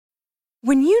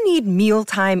When you need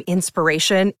mealtime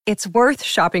inspiration, it's worth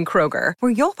shopping Kroger,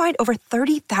 where you'll find over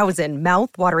 30,000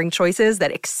 mouth-watering choices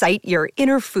that excite your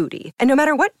inner foodie. And no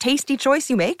matter what tasty choice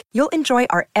you make, you'll enjoy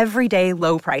our everyday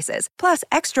low prices, plus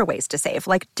extra ways to save,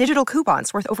 like digital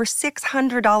coupons worth over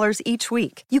 $600 each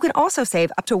week. You can also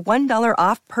save up to $1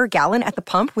 off per gallon at the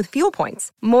pump with fuel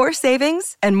points. More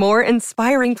savings and more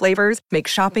inspiring flavors make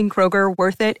shopping Kroger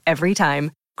worth it every time.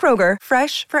 Kroger,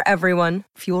 fresh for everyone.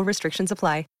 Fuel restrictions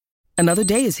apply. Another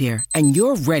day is here, and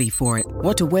you're ready for it.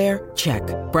 What to wear? Check.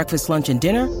 Breakfast, lunch, and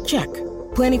dinner? Check.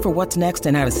 Planning for what's next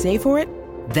and how to save for it?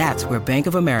 That's where Bank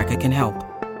of America can help.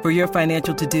 For your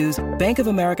financial to-dos, Bank of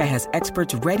America has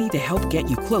experts ready to help get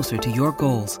you closer to your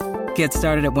goals. Get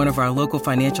started at one of our local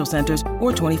financial centers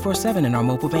or 24/7 in our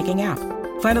mobile banking app.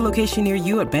 Find a location near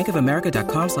you at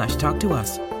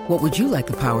bankofamerica.com/talktous. What would you like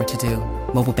the power to do?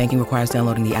 Mobile banking requires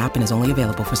downloading the app and is only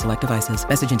available for select devices.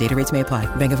 Message and data rates may apply.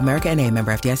 Bank of America N.A.,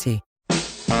 member FDIC.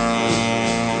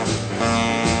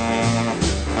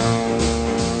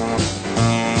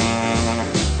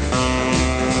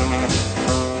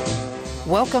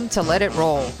 Welcome to Let It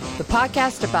Roll, the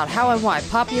podcast about how and why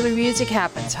popular music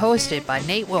happens, hosted by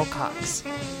Nate Wilcox.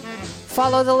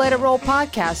 Follow the Let It Roll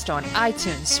podcast on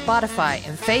iTunes, Spotify,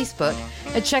 and Facebook,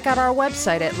 and check out our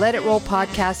website at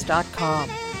letitrollpodcast.com.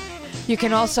 You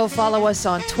can also follow us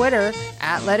on Twitter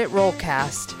at Let It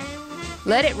Rollcast.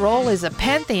 Let It Roll is a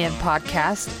Pantheon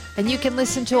podcast, and you can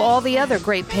listen to all the other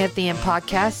great Pantheon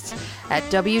podcasts at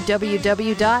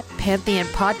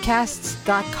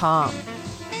www.pantheonpodcasts.com.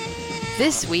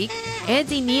 This week,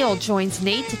 Andy Neal joins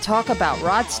Nate to talk about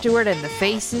Rod Stewart and the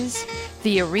Faces,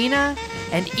 the arena,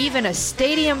 and even a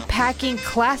stadium-packing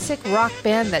classic rock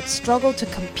band that struggled to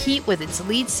compete with its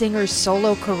lead singer's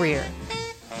solo career.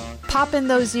 Pop in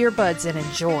those earbuds and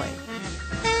enjoy.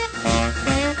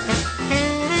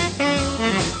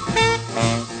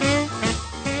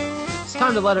 It's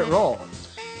time to let it roll.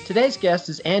 Today's guest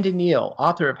is Andy Neal,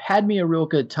 author of Had Me a Real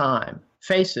Good Time,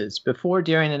 Faces, Before,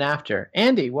 During, and After.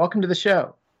 Andy, welcome to the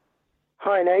show.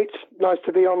 Hi, Nate. Nice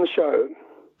to be on the show.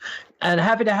 And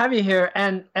happy to have you here.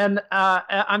 And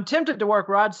I'm tempted to work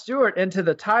Rod Stewart into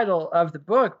the title of the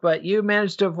book, but you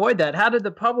managed to avoid that. How did the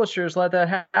publishers let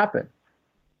that happen?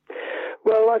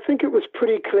 Well, I think it was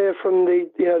pretty clear from the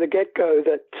get-go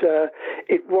that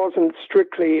it wasn't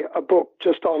strictly a book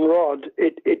just on Rod.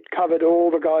 It covered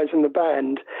all the guys in the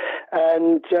band,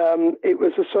 and it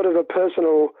was a sort of a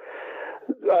personal,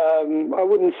 I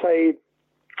wouldn't say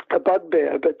a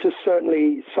bugbear, but just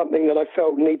certainly something that I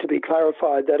felt need to be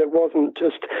clarified, that it wasn't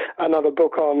just another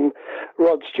book on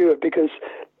Rod Stewart, because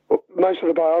most of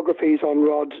the biographies on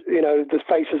Rod, the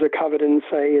faces are covered in,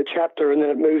 say, a chapter, and then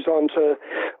it moves on to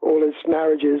all his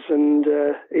marriages and,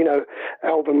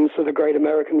 albums of the Great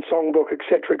American Songbook, et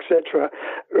cetera,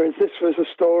 whereas this was a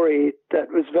story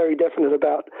that was very definite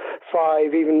about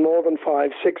 5, even more than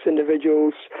 5, 6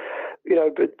 individuals,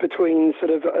 between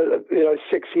sort of,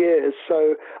 6 years.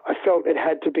 So I felt it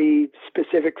had to be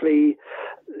specifically,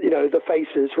 the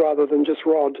Faces rather than just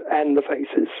Rod and the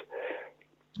Faces.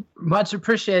 Much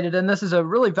appreciated. And this is a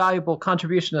really valuable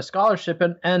contribution to scholarship.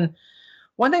 And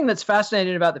one thing that's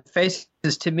fascinating about the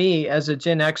Faces to me as a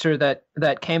Gen Xer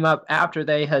that came up after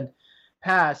they had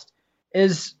passed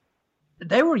is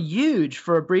they were huge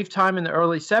for a brief time in the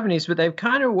early 70s, but they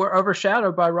kind of were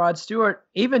overshadowed by Rod Stewart,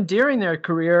 even during their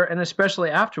career and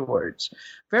especially afterwards.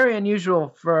 Very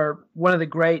unusual for one of the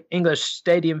great English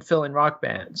stadium-filling rock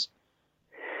bands.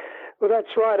 Well,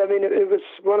 that's right. I mean, it was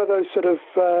one of those sort of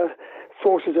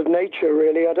forces of nature,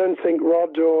 really. I don't think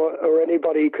Rod or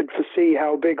anybody could foresee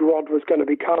how big Rod was going to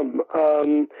become.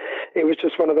 It was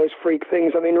just one of those freak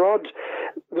things. I mean, Rod,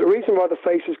 the reason why the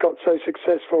Faces got so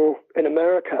successful in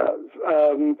America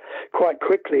quite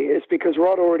quickly is because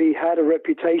Rod already had a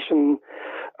reputation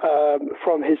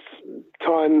from his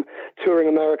time touring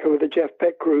America with the Jeff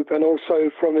Beck Group, and also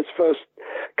from his first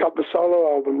couple of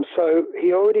solo albums. So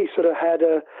he already sort of had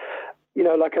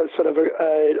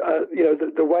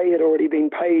the way had already been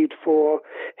paid for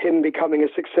him becoming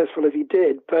as successful as he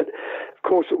did. But of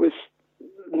course it was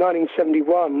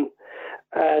 1971,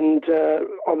 and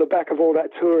on the back of all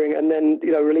that touring, and then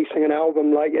releasing an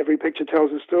album like Every Picture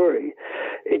Tells a Story,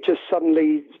 it just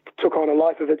suddenly took on a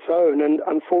life of its own. And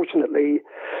unfortunately,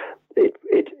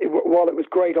 while it was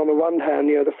great on the one hand,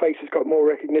 the Faces got more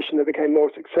recognition, they became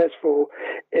more successful,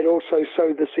 it also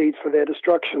sowed the seeds for their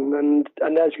destruction. And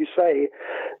as you say,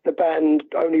 the band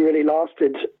only really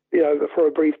lasted, for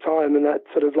a brief time, and that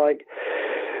sort of like,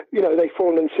 they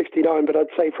formed in 69, but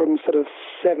I'd say from sort of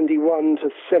 71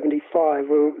 to 75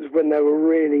 was when they were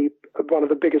really one of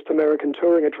the biggest American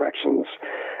touring attractions.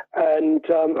 And,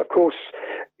 of course,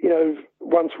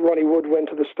 once Ronnie Wood went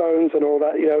to the Stones and all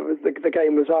that, the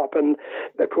game was up. And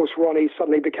of course, Ronnie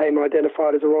suddenly became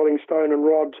identified as a Rolling Stone, and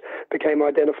Rod became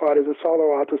identified as a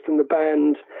solo artist. And the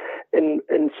band,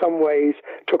 in some ways,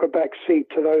 took a back seat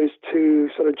to those two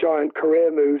sort of giant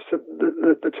career moves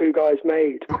that the two guys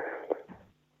made.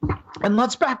 And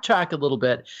let's backtrack a little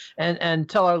bit and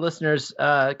tell our listeners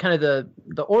kind of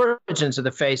the origins of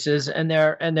the Faces and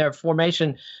their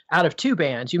formation out of two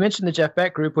bands. You mentioned the Jeff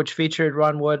Beck Group, which featured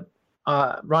Ronnie Wood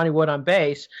on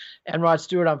bass and Rod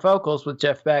Stewart on vocals with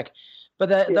Jeff Beck. But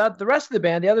the rest of the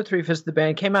band, the other three fifths of the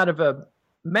band, came out of a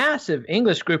massive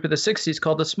English group of the 60s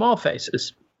called the Small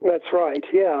Faces. That's right,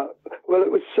 yeah. Well, it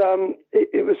was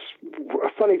a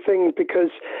funny thing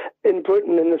because in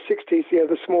Britain in the 60s,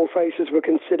 the Small Faces were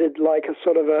considered like a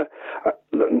sort of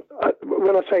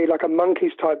when I say like a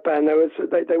Monkees type band,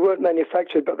 they weren't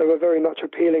manufactured, but they were very much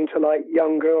appealing to like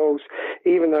young girls.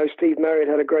 Even though Steve Marriott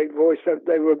had a great voice,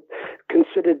 they were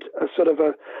considered a sort of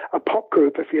a pop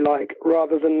group, if you like,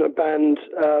 rather than a band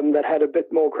that had a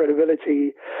bit more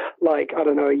credibility, like, I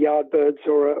don't know, a Yardbirds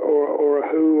or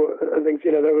a Who. I think,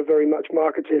 they were very much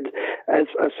marketed as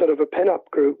a sort of a pen-up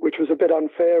group, which was a bit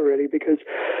unfair, really, because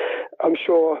I'm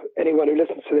sure anyone who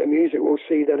listens to their music will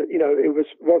see that, it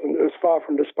was far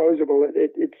from disposable.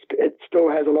 It still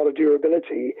has a lot of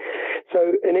durability.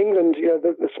 So in England,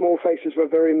 the Small Faces were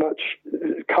very much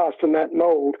cast in that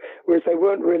mold, whereas they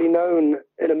weren't really known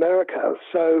in America.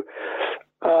 So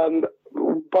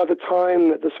by the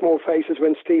time that the Small Faces,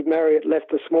 when Steve Marriott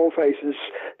left the Small Faces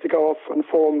to go off and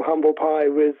form Humble Pie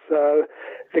with the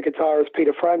guitarist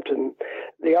Peter Frampton,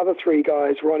 the other three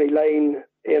guys, Ronnie Lane,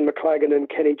 Ian McLagan, and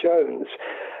Kenny Jones,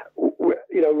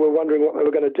 were wondering what they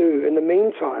were going to do. In the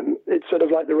meantime, it's sort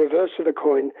of like the reverse of the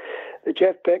coin. The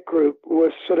Jeff Beck Group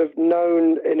was sort of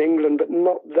known in England, but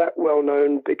not that well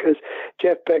known, because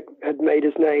Jeff Beck had made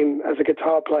his name as a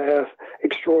guitar player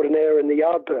extraordinaire in the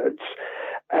Yardbirds.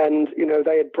 And,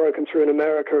 they had broken through in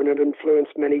America and had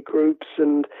influenced many groups,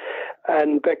 and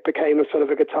Beck became a sort of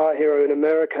a guitar hero in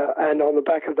America. And on the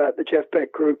back of that, the Jeff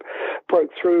Beck Group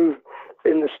broke through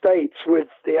in the States with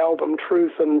the album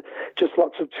Truth and just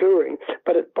lots of touring.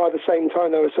 But by the same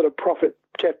time, they were sort of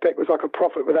Jeff Beck was like a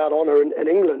prophet without honor in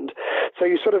England. So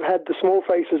you sort of had the Small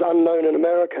Faces unknown in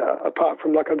America, apart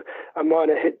from like a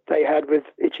minor hit they had with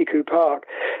Itchy Coo Park.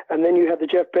 And then you had the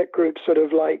Jeff Beck Group sort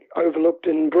of like overlooked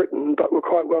in Britain, but were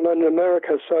quite well known in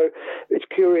America. So it's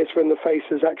curious when the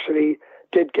Faces actually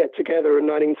did get together in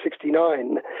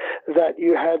 1969, that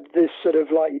you had this sort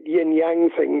of like yin-yang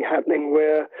thing happening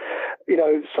where,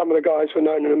 some of the guys were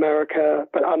known in America,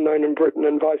 but unknown in Britain,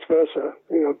 and vice versa,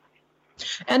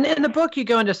 And in the book, you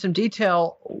go into some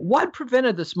detail. What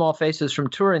prevented the Small Faces from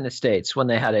touring the States when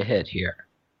they had a hit here?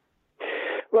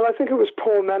 Well, I think it was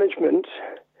poor management.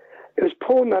 It was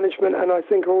poor management, and I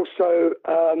think also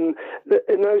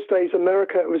in those days,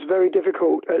 America, it was very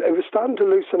difficult. It was starting to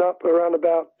loosen up around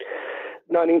about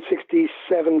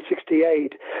 1967,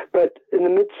 68, but in the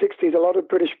mid-60s, a lot of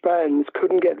British bands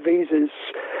couldn't get visas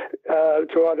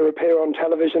to either appear on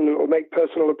television or make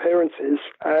personal appearances,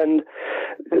 and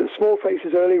Small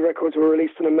Faces' early records were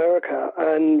released in America,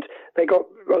 and they got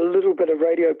a little bit of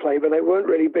radio play, but they weren't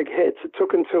really big hits. It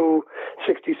took until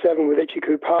 67 with Itchy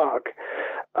Coo Park,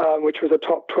 which was a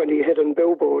top 20 hit on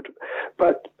Billboard,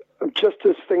 but just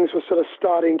as things were sort of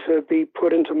starting to be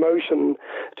put into motion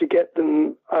to get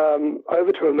them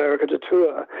over to America to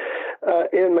tour,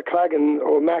 Ian McLagan,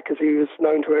 or Mac as he was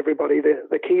known to everybody,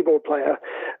 the keyboard player,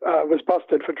 was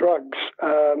busted for drugs.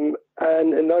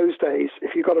 And in those days,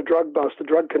 if you got a drug bust, a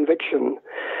drug conviction,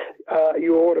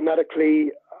 you were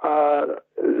automatically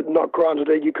not granted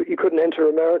it. You couldn't enter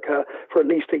America for at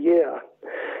least a year.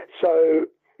 So,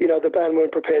 the band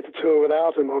weren't prepared to tour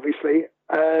without him, obviously.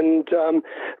 And,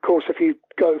 of course, if you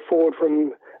go forward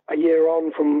from a year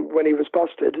on from when he was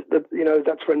busted,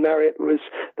 that's when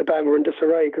the band were in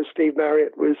disarray, because Steve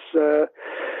Marriott was,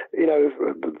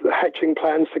 hatching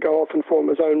plans to go off and form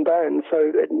his own band.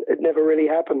 So it never really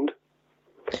happened.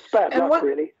 Bad luck,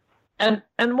 really. And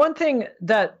one thing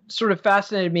that sort of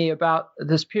fascinated me about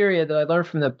this period that I learned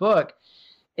from the book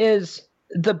is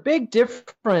the big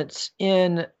difference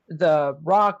in the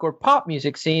rock or pop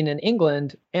music scene in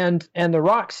England and the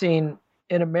rock scene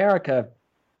in America.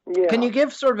 Yeah. Can you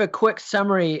give sort of a quick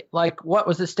summary, like what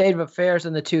was the state of affairs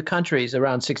in the two countries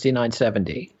around 69,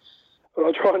 70? Well,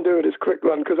 I'll try and do it as quick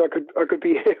one, because I could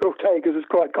be here all day, because it's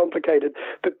quite complicated.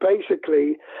 But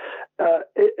basically,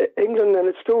 England, and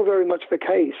it's still very much the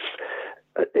case,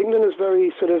 England is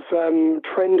very sort of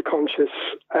trend conscious,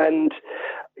 and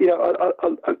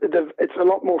it's a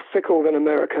lot more fickle than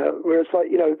America, whereas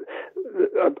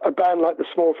a band like the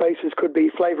Small Faces could be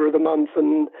Flavor of the Month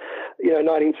and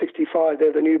 1965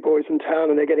 they're the new boys in town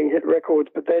and they're getting hit records,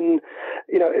 but then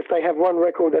if they have one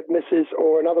record that misses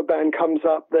or another band comes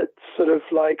up that's sort of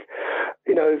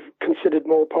considered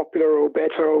more popular or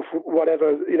better or for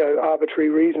whatever arbitrary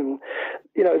reason,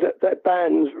 that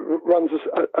band runs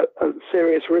a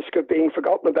serious risk of being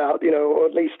forgotten about, or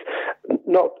at least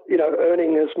not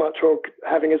earning as much or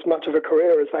having as much of a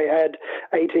career as they had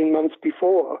 18 months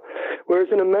before. Whereas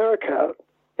in America,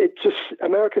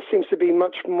 America seems to be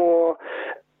much more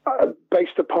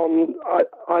based upon,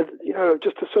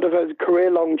 just a sort of a career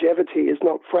longevity is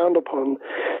not frowned upon.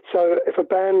 So if a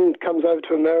band comes over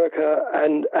to America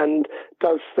and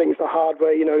does things the hard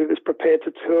way, is prepared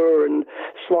to tour and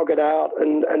slog it out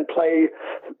and play,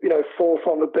 fourth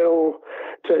on the bill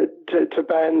to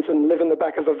bands and live in the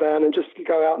back of a van and just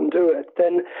go out and do it,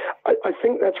 then I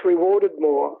think that's rewarded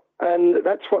more. And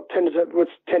that's what was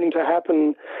tending to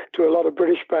happen to a lot of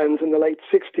British bands in the late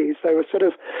 60s. They were sort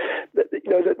of,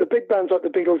 the big bands like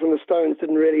the Beatles and the Stones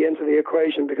didn't really enter the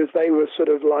equation because they were sort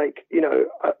of like,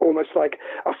 almost like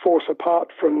a force apart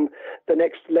from the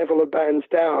next level of bands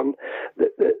down.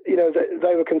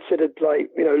 They were considered like,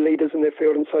 leaders in their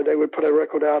field, and so they would put a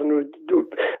record out and would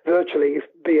virtually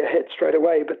be a hit straight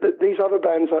away. But these other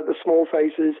bands like the Small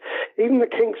Faces, even the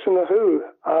Kinks and the Who,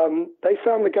 they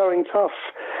found the going tough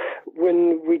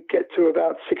when we get to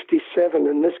about 67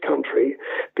 in this country,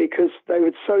 because they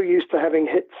were so used to having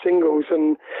hit singles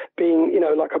and being,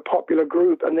 like a popular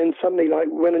group. And then suddenly, like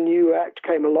when a new act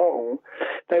came along,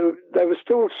 they were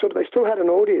still they still had an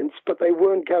audience, but they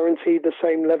weren't guaranteed the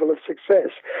same level of success.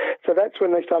 So that's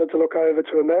when they started to look over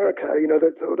to America,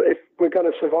 that if we're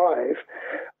going to survive,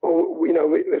 or,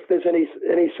 if there's any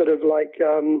sort of like,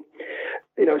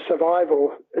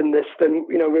 survival in this, then,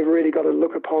 we've really got to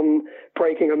look upon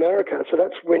breaking America. So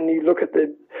that's when you look at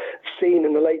the scene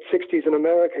in the late 60s in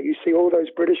America, you see all those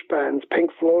British bands,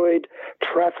 Pink Floyd,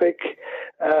 Traffic,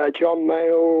 John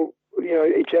Mayall,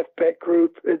 Jeff Beck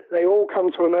Group, they all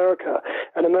come to America.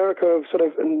 And America sort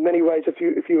of, in many ways, if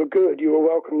you were good, you were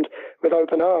welcomed with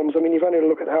open arms. I mean, you've only to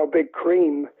look at how big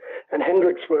Cream and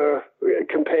Hendrix were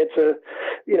compared to,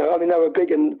 they were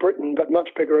big in Britain, but much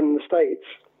bigger in the States.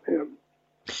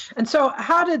 And so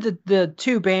how did the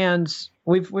two bands,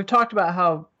 we've talked about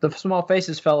how the Small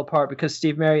Faces fell apart because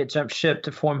Steve Marriott jumped ship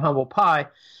to form Humble Pie,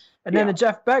 and then the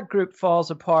Jeff Beck Group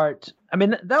falls apart. I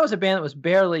mean, that was a band that was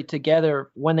barely together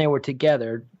when they were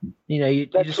together. You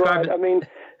described it. I mean,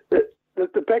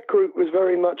 the Beck Group was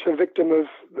very much a victim of,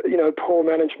 poor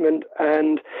management,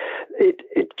 and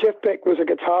Jeff Beck was a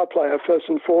guitar player first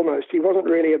and foremost. He wasn't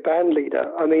really a band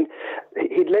leader. I mean,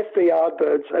 he'd left the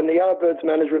Yardbirds, and the Yardbirds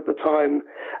manager at the time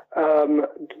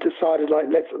decided, like,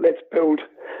 let's build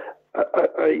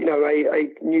a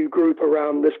new group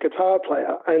around this guitar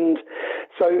player. And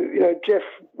so, Jeff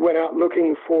went out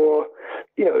looking for,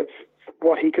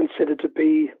 what he considered to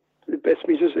be the best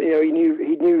musician.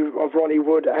 He knew of Ronnie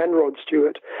Wood and Rod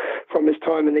Stewart from his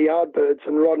time in the Yardbirds,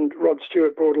 and Rod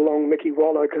Stewart brought along Mickey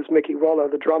Waller because Mickey Waller,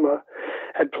 the drummer,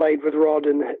 had played with Rod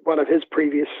in one of his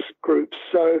previous groups.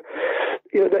 So,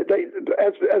 they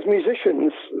as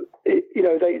musicians,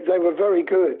 they were very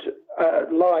good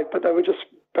live, but they were just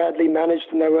badly managed,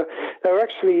 and they were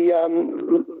actually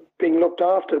being looked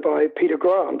after by Peter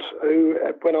Grant, who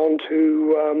went on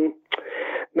to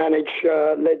manage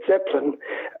Led Zeppelin.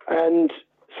 And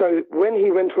so when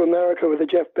he went to America with the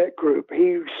Jeff Beck Group,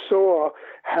 he saw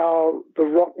how the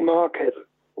rock market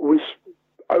was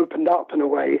opened up in a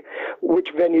way, which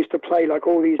venues to play, like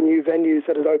all these new venues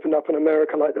that had opened up in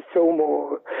America, like the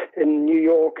Fillmore in New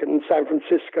York and San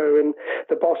Francisco, and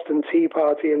the Boston Tea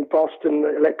Party in Boston,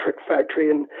 the Electric Factory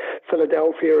in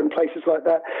Philadelphia, and places like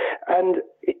that. And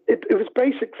it was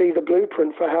basically the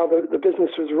blueprint for how the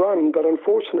business was run. But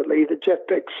unfortunately, the Jeff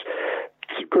Beck's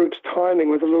group's timing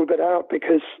was a little bit out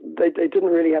because they didn't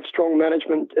really have strong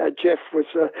management. Jeff was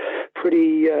a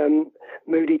pretty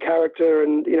moody character,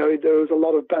 and there was a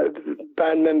lot of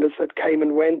band members that came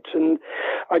and went. And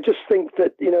I just think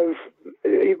that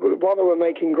while they were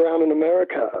making ground in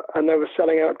America and they were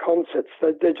selling out concerts,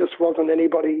 there just wasn't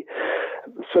nobody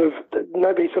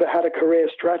had a career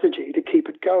strategy to keep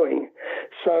it going.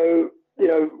 So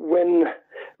when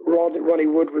Ronnie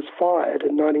Wood was fired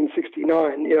in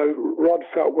 1969, Rod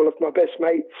felt, well, if my best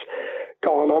mate's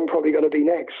gone, I'm probably going to be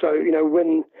next. So,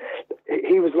 when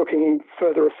he was looking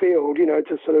further afield,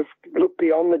 to sort of look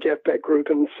beyond the Jeff Beck Group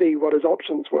and see what his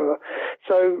options were.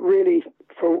 So really,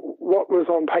 for what was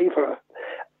on paper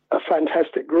a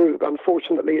fantastic group.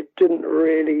 Unfortunately, it didn't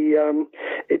really.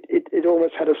 It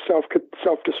almost had a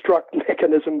self-destruct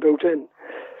mechanism built in.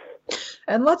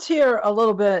 And let's hear a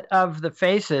little bit of the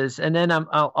Faces, and then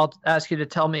I'll ask you to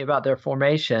tell me about their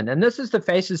formation. And this is the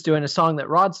Faces doing a song that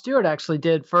Rod Stewart actually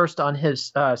did first on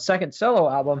his second solo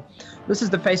album. This is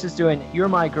the Faces doing "You're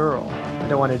My Girl." I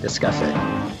don't want to discuss it.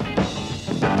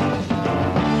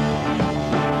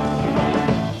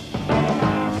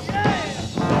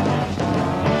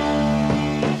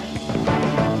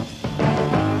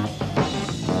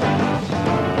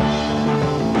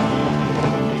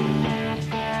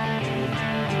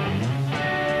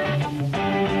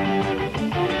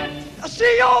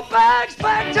 See your bags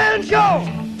packed and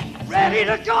you're ready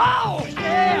to go,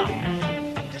 yeah.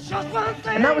 It's just one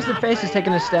thing. And that was the Faces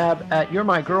taking a stab at "You're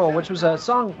My Girl," which was a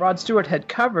song Rod Stewart had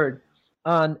covered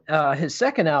on his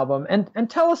second album. And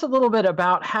tell us a little bit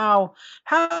about how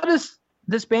does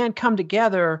this band come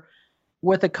together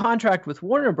with a contract with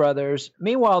Warner Brothers?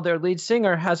 Meanwhile, their lead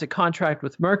singer has a contract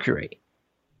with Mercury.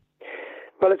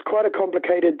 Well, it's quite a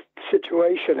complicated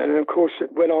situation, and of course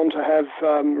it went on to have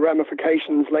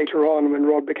ramifications later on when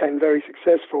Rod became very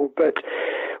successful. But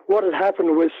what had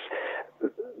happened was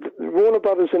Warner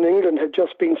Brothers in England had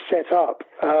just been set up.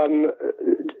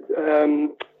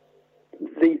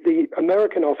 The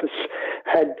American office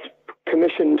had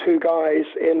commissioned two guys,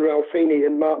 Ian Ralphini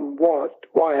and Martin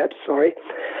Wyatt,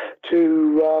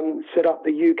 to set up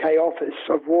the UK office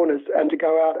of Warner's and to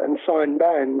go out and sign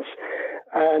bands.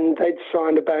 And they'd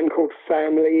signed a band called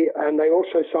Family, and they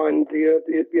also signed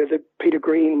the Peter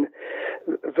Green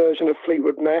version of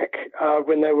Fleetwood Mac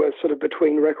when they were sort of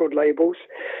between record labels.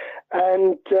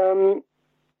 And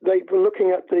they were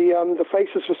looking at the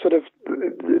Faces were sort of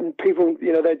people,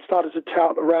 they'd started to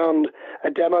tout around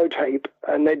a demo tape,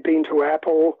 and they'd been to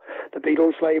Apple, the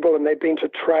Beatles label, and they'd been to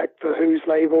Track, the Who's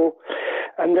label.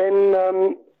 And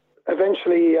then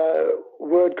eventually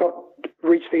word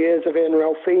reached the ears of Ian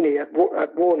Ralphini at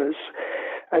Warner's,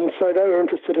 and so they were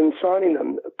interested in signing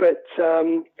them. But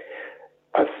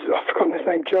I've forgotten his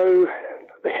name, Joe,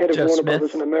 the head of Warner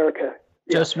Brothers in America.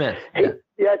 Joe Smith. Yeah,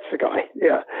 that's the guy.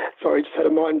 Yeah, sorry, just had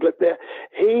a mind blip there.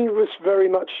 He was very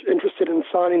much interested in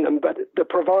signing them, but the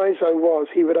proviso was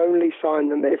he would only sign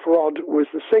them if Rod was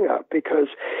the singer, because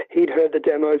he'd heard the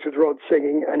demos with Rod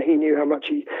singing, and he knew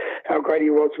how great he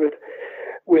was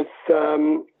with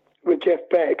Jeff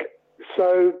Beck.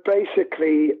 So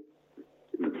basically,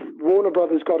 Warner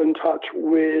Brothers got in touch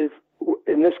with,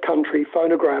 in this country,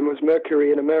 Phonogram was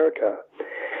Mercury in America,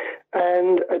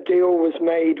 and a deal was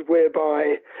made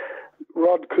whereby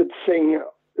Rod could sing.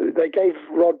 They gave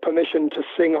Rod permission to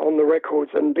sing on the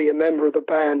records and be a member of the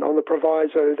band on the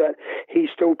proviso that he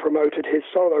still promoted his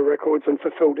solo records and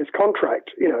fulfilled his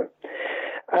contract,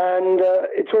 And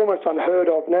it's almost unheard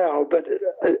of now, but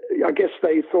I guess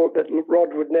they thought that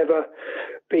Rod would never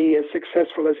be as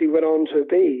successful as he went on to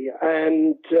be.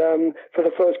 And for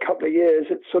the first couple of years,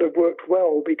 it sort of worked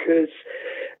well because,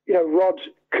 Rod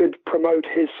could promote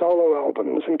his solo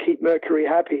albums and keep Mercury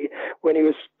happy when he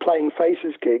was playing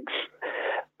Faces gigs.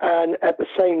 And at the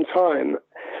same time,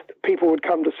 people would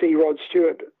come to see Rod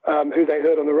Stewart, who they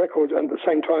heard on the records, and at the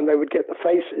same time they would get the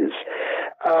Faces.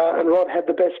 And Rod had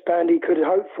the best band he could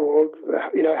hope for,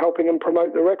 helping him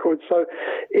promote the records. So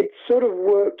it sort of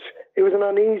worked. It was an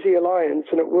uneasy alliance,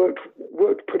 and it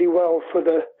worked pretty well for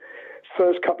the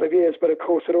first couple of years. But of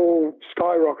course, it all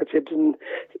skyrocketed, and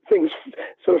things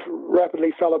sort of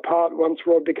rapidly fell apart once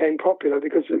Rod became popular,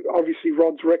 because obviously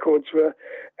Rod's records were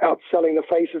outselling the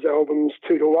Faces albums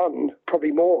 2-1,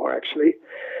 probably more actually,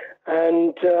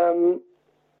 and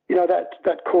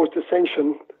that caused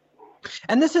dissension.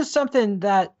 And this is something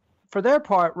that, for their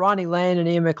part, Ronnie Lane and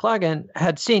Ian McLagan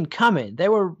had seen coming.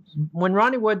 When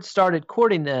Ronnie Wood started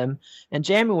courting them and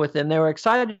jamming with them, they were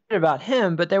excited about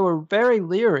him, but they were very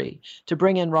leery to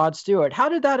bring in Rod Stewart. How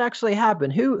did that actually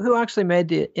happen? Who actually made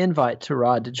the invite to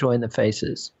Rod to join the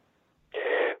Faces?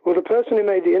 Well, the person who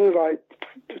made the invite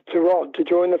to Rod to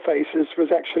join the Faces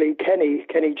was actually Kenny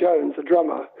Jones, the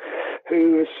drummer,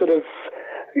 who was sort of,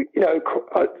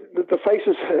 the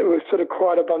Faces were sort of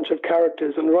quite a bunch of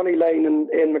characters, and Ronnie Lane and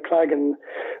Ian McLagan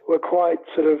were quite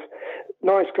sort of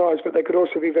nice guys, but they could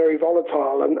also be very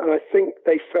volatile. And I think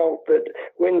they felt that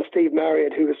when Steve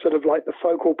Marriott, who was sort of like the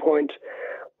focal point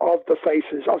of the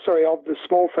Faces, of the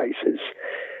Small Faces,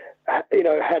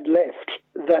 had left,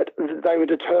 that they were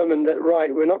determined that,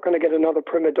 right, we're not going to get another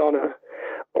prima donna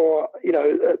or,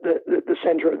 the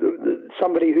center of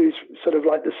somebody who's sort of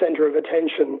like the center of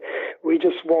attention. We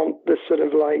just want this sort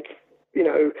of like,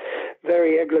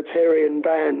 very egalitarian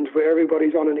band where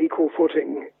everybody's on an equal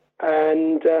footing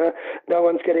and no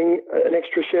one's getting an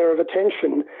extra share of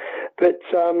attention. But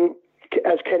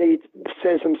as Kenny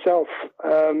says himself,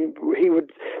 he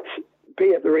would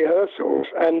be at the rehearsals,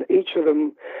 and each of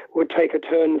them would take a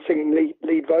turn singing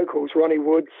lead vocals. Ronnie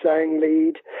Wood sang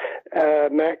lead,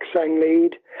 Mac sang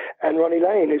lead, and Ronnie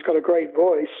Lane, who's got a great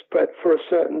voice, but for a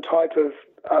certain type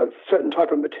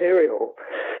of material,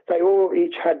 they all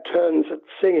each had turns at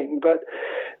singing. But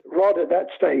Rod at that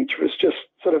stage was just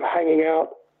sort of hanging out.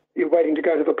 You're waiting to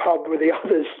go to the pub with the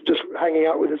others, just hanging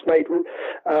out with his mate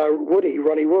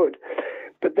Ronnie Wood.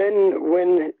 But then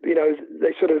when,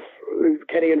 they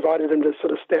Kenny invited him to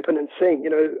sort of step in and sing,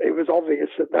 it was obvious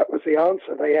that was the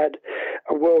answer. They had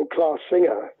a world-class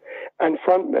singer and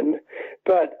frontman.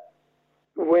 But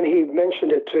when he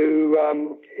mentioned it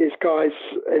to his guys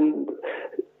in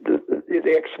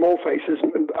the ex-Small Faces,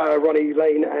 Ronnie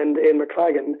Lane and Ian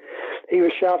McLagan, he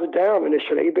was shouted down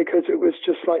initially because it was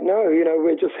just like, no,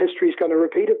 history's going to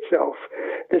repeat itself.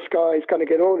 This guy's going to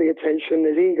get all the attention,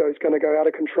 his ego's going to go out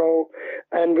of control,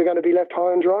 and we're going to be left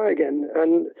high and dry again.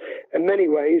 And in many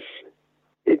ways,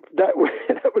 that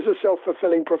was a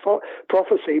self-fulfilling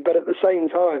prophecy, but at the same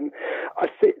time, I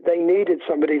think they needed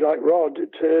somebody like Rod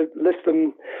to lift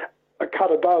them a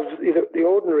cut above the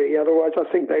ordinary. Otherwise, I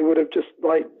think they would have just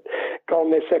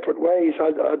gone their separate ways. I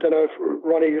don't know if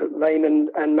Ronnie Lane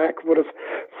and Mac would have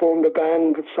formed a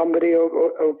band with somebody,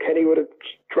 or Kenny would have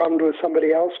drummed with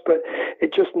somebody else, but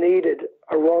it just needed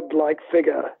a Rod-like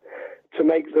figure to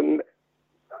make them,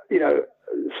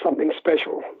 something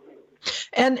special.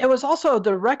 And it was also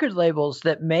the record labels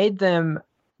that made them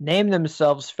name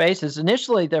themselves Faces.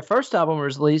 Initially, their first album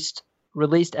was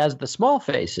released as the Small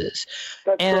Faces.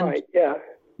 That's right, yeah.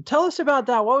 Tell us about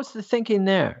that. What was the thinking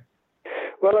there?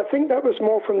 Well, I think that was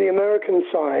more from the American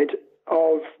side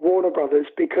of Warner Brothers,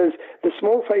 because the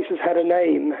Small Faces had a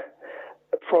name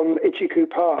from Itchy-Coo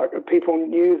Park. People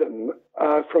knew them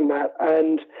from that.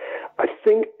 And I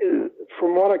think,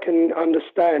 from what I can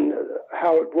understand,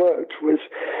 how it worked was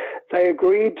they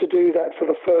agreed to do that for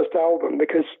the first album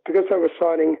because they were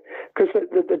signing, because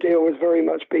the deal was very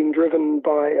much being driven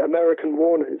by American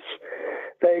Warners.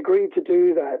 They agreed to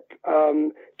do that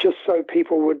just so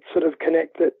people would sort of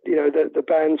connect that, the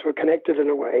bands were connected in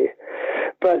a way.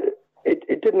 But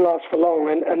it didn't last for long,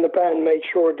 and the band made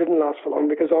sure it didn't last for long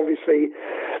because obviously,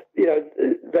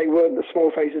 they weren't the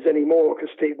Small Faces anymore because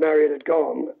Steve Marriott had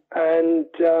gone. And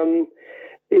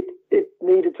it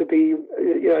needed to be,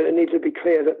 it needed to be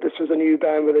clear that this was a new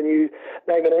band with a new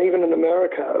name. And even in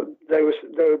America, they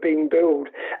were being billed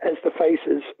as the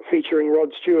Faces, featuring Rod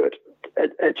Stewart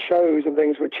at shows and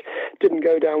things, which didn't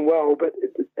go down well. But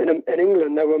in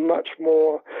England, they were much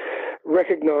more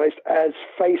recognized as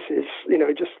Faces,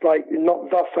 just like not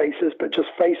the Faces, but just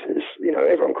Faces.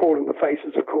 Everyone called them the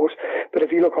Faces, of course. But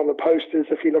if you look on the posters,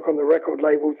 if you look on the record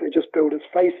labels, they're just billed as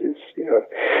Faces,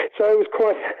 So it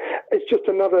was it's just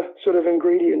another sort of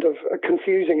ingredient, of a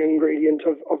confusing ingredient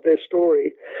of their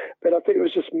story. But I think it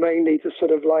was just mainly to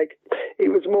sort of it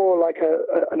was more like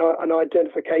an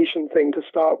identification thing to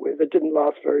start with. It didn't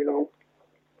last very long.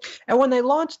 And when they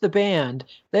launched the band,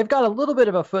 they've got a little bit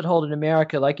of a foothold in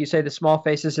America. Like you say, the Small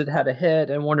Faces had a hit,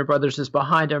 and Warner Brothers is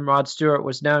behind him. Rod Stewart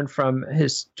was known from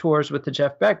his tours with the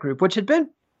Jeff Beck Group, which had been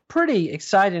pretty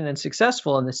exciting and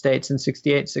successful in the States in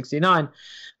 68, 69.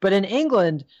 But in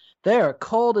England, they're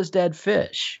cold as dead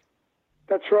fish.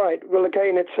 That's right. Well,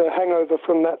 again, it's a hangover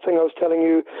from that thing I was telling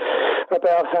you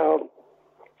about how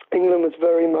England was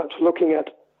very much looking at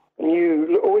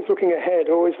always looking ahead,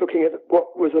 always looking at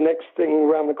what was the next thing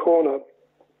around the corner.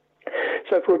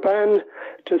 So for a band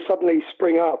to suddenly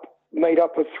spring up, made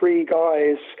up of three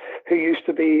guys who used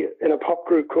to be in a pop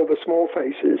group called the Small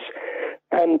Faces,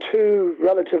 and two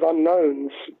relative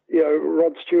unknowns,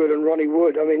 Rod Stewart and Ronnie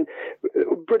Wood. I mean,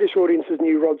 British audiences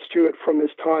knew Rod Stewart from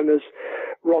his time as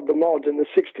Rod the Mod in the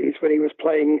 60s when he was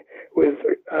playing with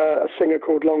a singer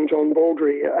called Long John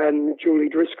Baldry and Julie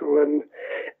Driscoll and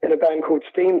in a band called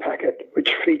Steam Packet,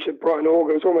 which featured Brian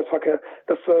Auger. It was almost like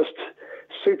the first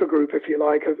supergroup, if you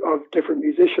like, of different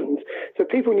musicians. So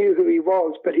people knew who he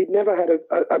was, but he'd never had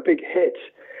a big hit.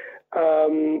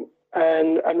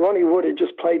 And Ronnie Wood had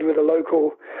just played with a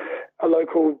local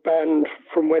band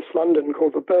from West London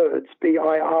called the Byrds,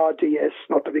 Birds,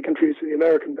 not to be confused with the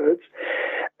American Byrds.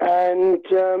 And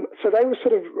so they were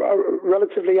sort of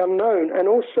relatively unknown. And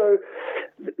also,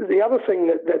 the other thing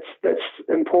that's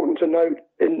important to note,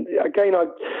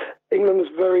 England was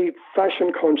very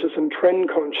fashion conscious and trend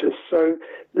conscious. So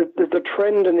the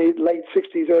trend in the late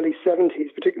 60s, early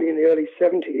 70s, particularly in the early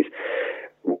 70s,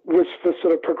 was for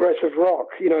sort of progressive rock,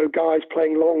 guys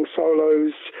playing long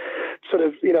solos, sort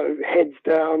of, heads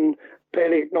down,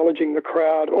 barely acknowledging the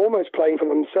crowd, almost playing for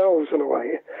themselves in a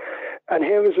way. And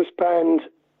here was this band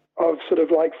of sort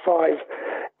of like 5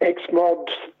 ex-mod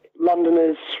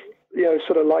Londoners,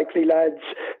 sort of likely lads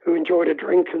who enjoyed a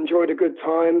drink, enjoyed a good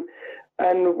time,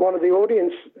 and wanted the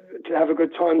audience to have a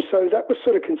good time. So that was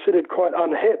sort of considered quite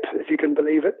unhip, if you can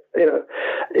believe it.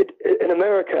 In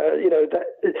America,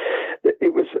 that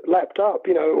it was lapped up.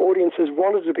 Audiences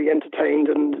wanted to be entertained,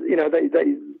 and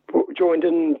they joined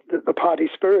in the party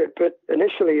spirit. But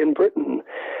initially in Britain,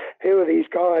 here were these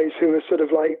guys who were sort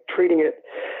of like treating it.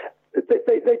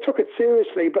 They took it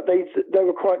seriously, but they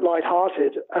were quite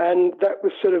light-hearted, and that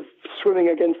was sort of swimming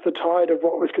against the tide of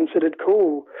what was considered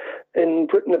cool in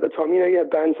Britain at the time. You had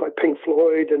bands like Pink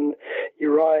Floyd and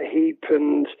Uriah Heep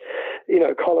and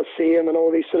Colosseum and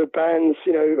all these sort of bands,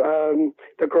 the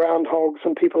Groundhogs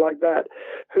and people like that,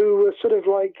 who were sort of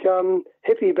like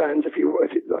hippie bands,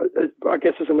 I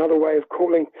guess is another way of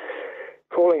calling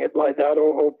it like that,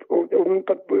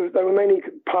 but they were mainly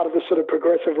part of the sort of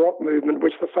progressive rock movement,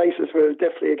 which the Faces were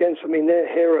definitely against. I mean, their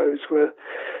heroes were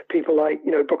people like,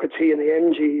 Booker T and the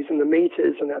MGs and the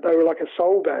Meters and that. They were like a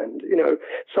soul band,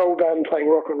 playing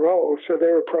rock and roll. So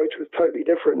their approach was totally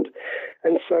different.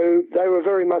 And so they were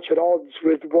very much at odds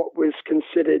with what was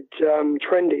considered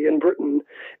trendy in Britain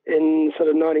in sort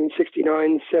of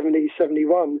 1969, 70,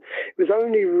 71. It was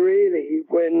only really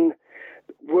when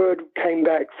word came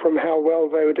back from how well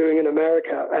they were doing in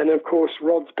America, and of course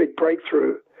Rod's big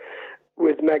breakthrough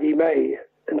with Maggie May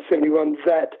in 71,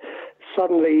 that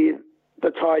suddenly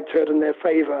the tide turned in their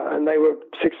favor and they were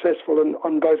successful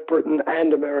on both Britain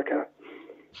and America.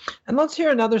 And let's hear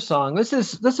another song. This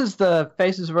is the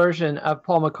Faces version of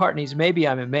Paul McCartney's Maybe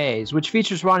I'm Amazed, which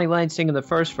features Ronnie Lane singing the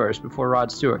first verse before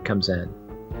Rod Stewart comes in.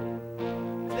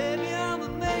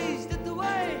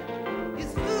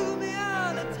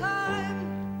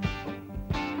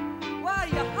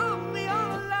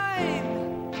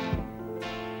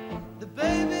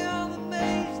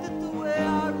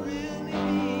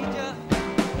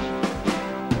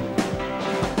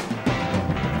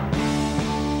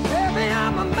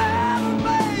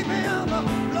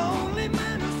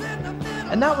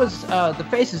 And that was the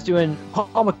Faces doing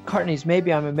Paul McCartney's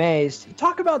Maybe I'm Amazed.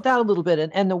 Talk about that a little bit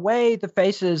and the way the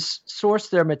Faces sourced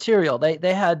their material.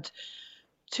 They had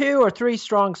 2 or 3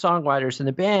 strong songwriters in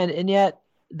the band, and yet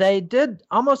they did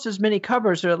almost as many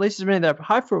covers, or at least as many of their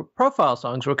high-profile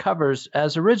songs were covers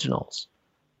as originals.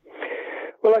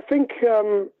 Well, I think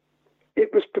it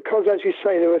was because, as you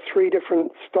say, there were 3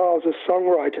 different styles of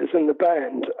songwriters in the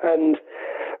band, and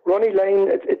Ronnie Lane,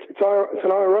 it's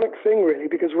an ironic thing, really,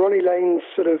 because Ronnie Lane's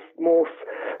sort of more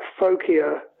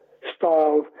folkier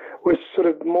style was sort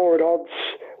of more at odds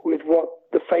with what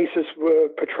the Faces were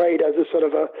portrayed as, a sort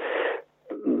of a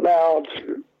loud,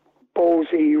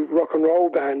 ballsy rock and roll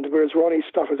band, whereas Ronnie's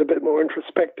stuff was a bit more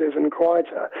introspective and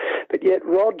quieter. But yet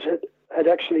Rod had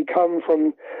actually come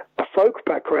from a folk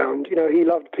background. He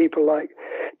loved people like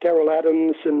Daryl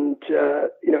Adams and,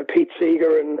 Pete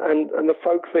Seeger and the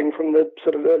folk thing from the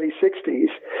sort of early 60s.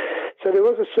 So there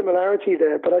was a similarity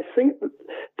there, but I think that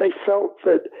they felt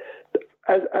that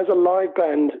as a live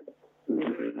band,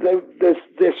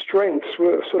 their strengths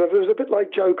were sort of, it was a bit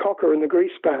like Joe Cocker in the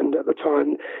Grease Band at the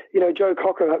time. Joe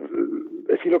Cocker,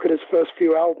 if you look at his first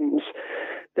few albums,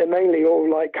 they're mainly all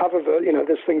like cover,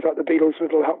 there's things like the Beatles'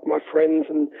 Little Help My Friends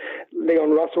and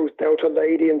Leon Russell's Delta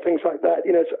Lady and things like that.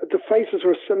 The Faces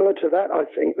were similar to that, I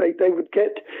think. They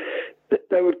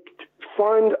would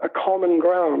find a common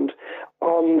ground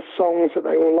on songs that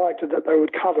they all liked that they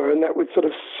would cover, and that would sort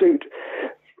of suit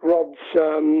Rod's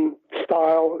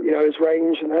style, his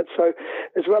range and that. So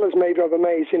as well as Maybe I'm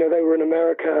Amazed, they were in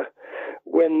America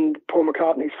when Paul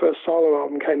McCartney's first solo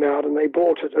album came out, and they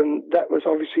bought it, and that was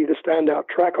obviously the standout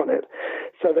track on it.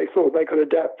 So they thought they could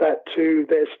adapt that to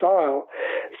their style.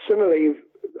 Similarly,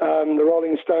 the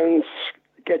Rolling Stones'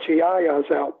 Get Your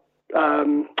Ya-Ya's out.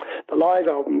 The live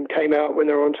album came out when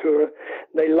they were on tour.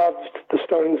 They loved the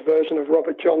Stones' version of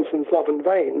Robert Johnson's Love in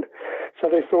Vain. So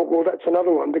they thought, well, that's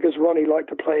another one, because Ronnie liked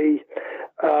to play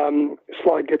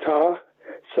slide guitar.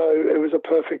 So it was a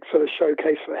perfect sort of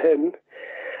showcase for him.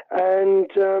 And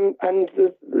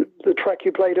the track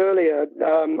you played earlier,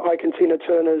 Ike and Tina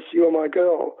Turner's You're My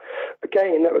Girl,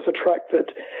 again, that was a track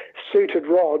that suited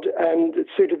Rod and it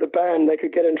suited the band. They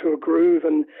could get into a groove,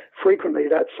 and frequently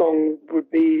that song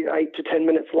would be 8 to 10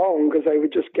 minutes long because they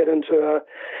would just get into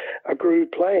a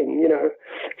groove playing,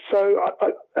 So,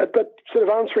 but sort of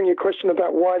answering your question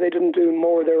about why they didn't do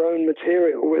more of their own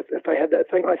material if they had that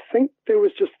thing, I think there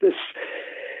was just this...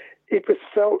 It was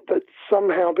felt that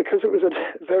somehow, because it was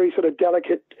a very sort of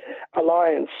delicate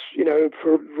alliance,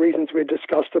 for reasons we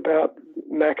discussed about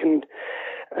Mac and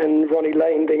Ronnie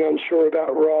Lane being unsure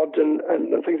about Rod and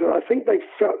things like that, I think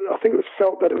it was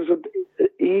felt that it was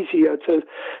easier to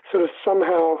sort of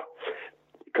somehow,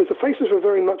 because the Faces were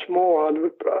very much more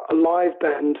a live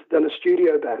band than a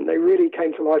studio band. They really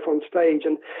came to life on stage,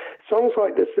 and songs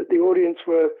like this that the audience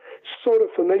were sort of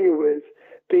familiar with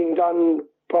being done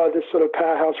by this sort of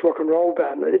powerhouse rock and roll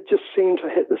band, it just seemed to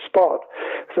hit the spot.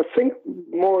 So think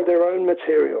more of their own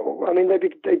material. I mean, they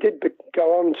did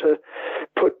go on to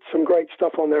put some great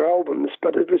stuff on their albums,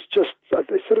 but it was just,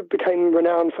 they sort of became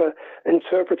renowned for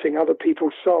interpreting other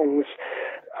people's songs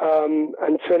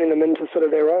and turning them into sort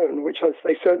of their own, which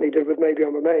they certainly did with Maybe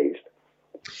I'm Amazed.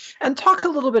 And talk a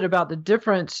little bit about the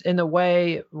difference in the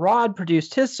way Rod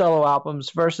produced his solo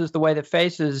albums versus the way the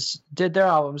Faces did their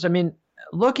albums. I mean,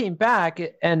 looking back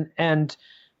and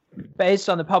based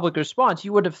on the public response,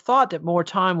 you would have thought that more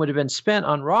time would have been spent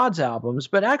on Rod's albums.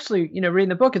 But actually, reading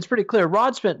the book, it's pretty clear.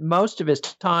 Rod spent most of his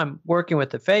time working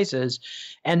with the Faces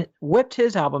and whipped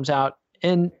his albums out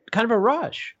in kind of a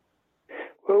rush.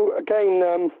 Well,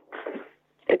 again,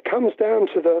 it comes down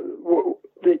to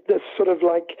the sort of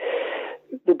like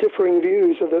the differing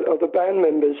views of the band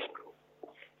members.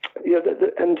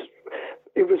 And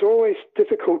it was always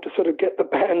difficult to sort of get the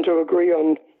band to agree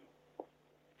on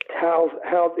how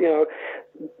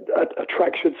a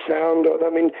track should sound. I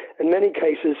mean, in many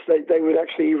cases, they would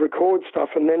actually record stuff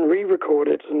and then re-record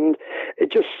it, and it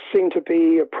just seemed to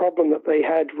be a problem that they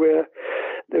had where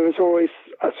there was always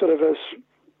a sort of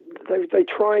they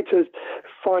tried to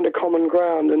find a common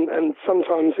ground, and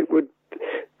sometimes it would.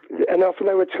 And often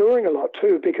they were touring a lot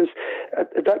too, because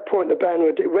at that point the band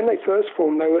when they first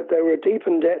formed, they were deep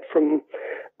in debt from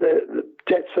the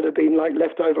debts that had been like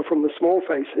left over from the Small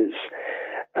Faces,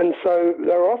 and so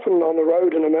they're often on the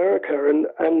road in America,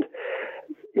 and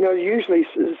usually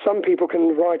some people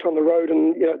can write on the road,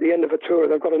 and at the end of a tour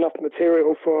they've got enough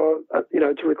material for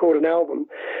to record an album.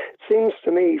 It seems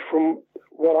to me from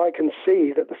what I can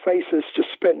see that the Faces just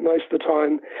spent most of the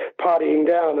time partying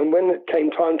down, and when it came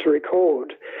time to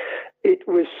record, it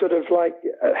was sort of like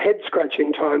a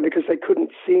head-scratching time because they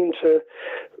couldn't seem to,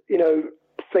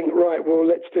 think, right, well,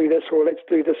 let's do this or let's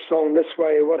do this song this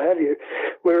way or what have you.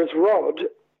 Whereas Rod,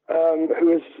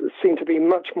 who seemed to be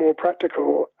much more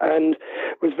practical and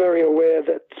was very aware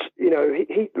that,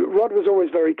 Rod was always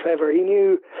very clever. He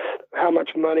knew how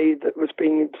much money that was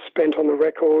being spent on the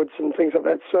records and things like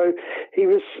that. So he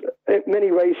was, in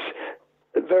many ways,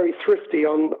 very thrifty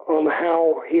on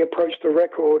how he approached the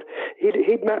record.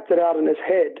 He'd mapped it out in his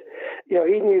head. He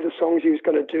knew the songs he was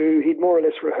going to do. He'd more or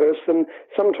less rehearsed them.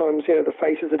 Sometimes, the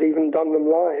Faces had even done them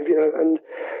live,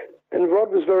 and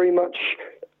Rod was very much,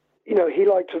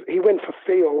 he went for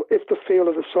feel. If the feel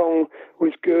of the song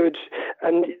was good,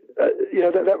 and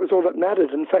that was all that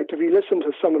mattered. In fact, if you listen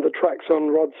to some of the tracks on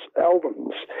Rod's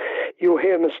albums, you'll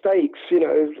hear mistakes,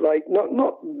 like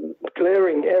not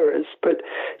glaring errors, but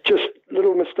just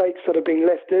little mistakes that have been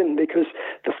left in because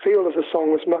the feel of the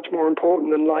song was much more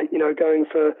important than going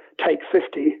for take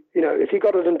 50. If he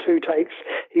got it in 2 takes,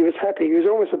 he was happy. He was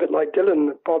almost a bit like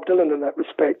Bob Dylan in that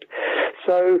respect.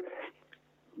 So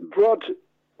Rod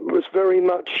was very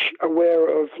much aware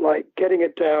of getting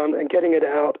it down and getting it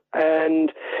out,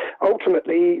 and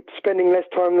ultimately spending less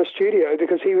time in the studio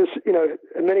because he was,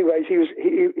 in many ways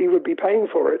he would be paying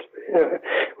for it.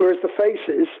 Whereas the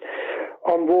Faces,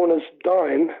 on Warner's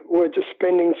dime, were just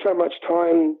spending so much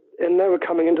time, and they were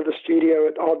coming into the studio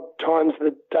at odd times of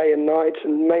the day and night,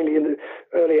 and mainly in the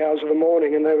early hours of the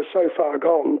morning, and they were so far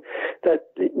gone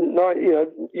that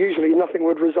usually nothing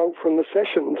would result from the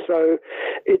session. So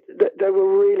they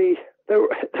were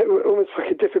almost like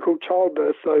a difficult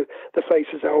childbirth, though, the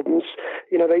Faces albums.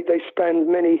 They spanned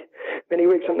many, many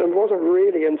weeks, and it wasn't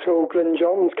really until Glyn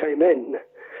Johns came in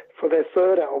for their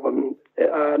 3rd album,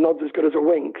 Nod's As Good As a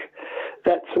Wink,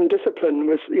 that some discipline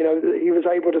was, he was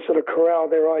able to sort of corral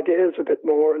their ideas a bit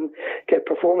more and get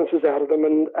performances out of them.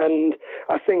 And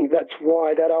I think that's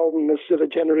why that album is sort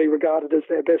of generally regarded as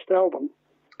their best album.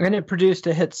 And it produced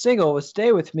a hit single with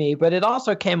Stay With Me, but it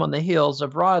also came on the heels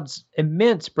of Rod's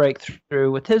immense breakthrough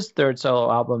with his 3rd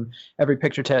solo album, Every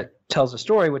Picture Tells a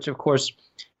Story, which, of course,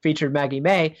 featured Maggie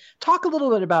May. Talk a little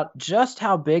bit about just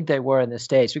how big they were in the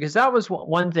States, because that was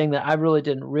one thing that I really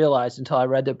didn't realize until I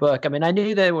read the book. I mean, I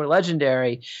knew they were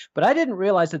legendary, but I didn't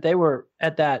realize that they were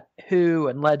at that Who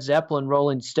and Led Zeppelin,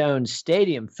 Rolling Stones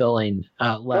stadium filling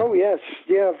level. Oh, yes.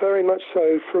 Yeah, very much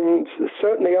so. From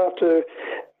certainly after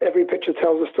Every Picture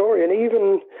Tells a Story, and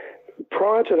even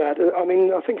prior to that, I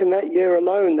mean, I think in that year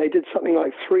alone, they did something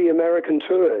like 3 American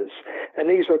tours, and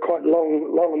these were quite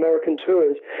long American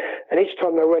tours. And each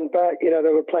time they went back, they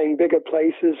were playing bigger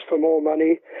places for more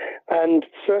money. And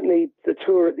certainly the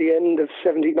tour at the end of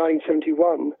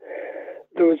 1971,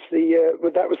 there was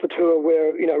that was the tour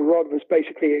where, you know, Rod was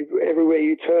basically everywhere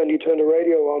you turned the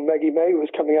radio on. Maggie May was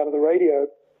coming out of the radio.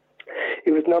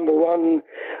 He was number one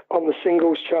on the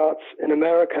singles charts in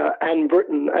America and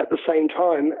Britain at the same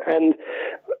time. And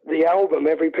the album,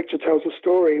 Every Picture Tells a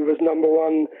Story, was number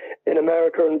one in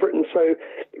America and Britain. So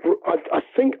I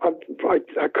think,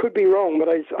 I could be wrong, but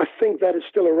I think that is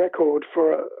still a record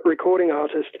for a recording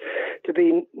artist to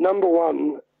be number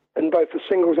one in both the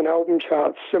singles and album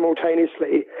charts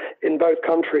simultaneously in both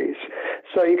countries.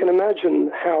 So you can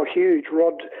imagine how huge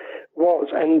Rod was,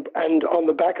 and on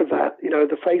the back of that, you know,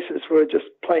 the Faces were just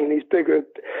playing these bigger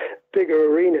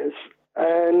arenas.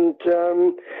 And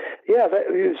that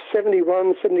was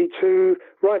 71, 72,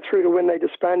 right through to when they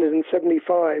disbanded in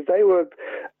 75. They were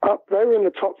in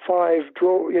the top five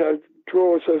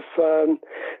draws of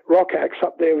rock acts,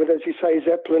 up there with, as you say,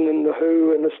 Zeppelin and The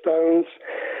Who and the Stones.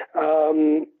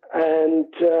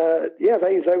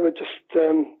 They were just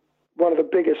one of the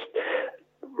biggest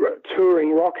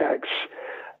touring rock acts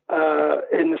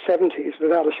in the 70s,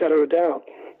 without a shadow of a doubt.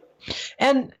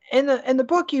 And in the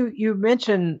book, you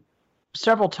mention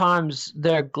several times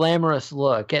their glamorous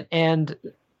look, and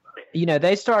you know,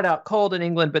 they start out cold in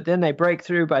England, but then they break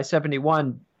through by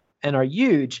 71 and are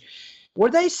huge. Were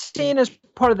they seen as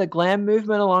part of the glam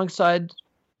movement alongside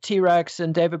T-Rex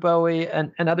and David Bowie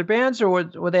and other bands, or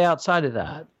were they outside of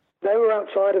that? They were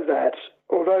outside of that,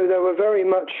 although they were very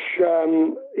much,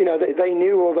 they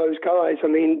knew all those guys. I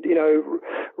mean, you know,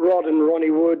 Rod and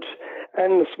Ronnie Wood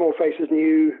and the Small Faces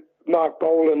knew Mark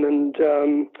Bolan and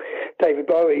David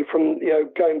Bowie from, you know,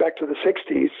 going back to the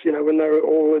 60s, you know, when they were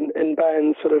all in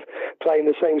bands sort of playing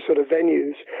the same sort of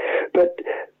venues. But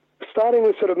starting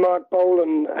with sort of Mark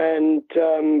Bolan and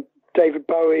David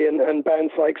Bowie and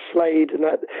bands like Slade, and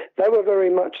that, they were very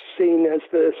much seen as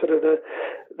the sort of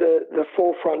the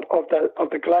forefront of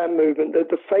the glam movement.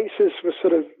 The Faces were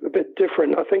sort of a bit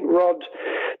different. I think Rod,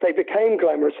 they became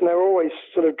glamorous, and they were always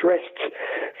sort of dressed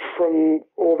from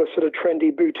all the sort of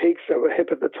trendy boutiques that were hip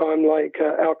at the time, like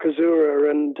Alcazura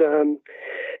and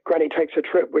Granny Takes a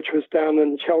Trip, which was down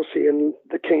in Chelsea and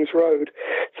the King's Road.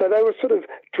 So they were sort of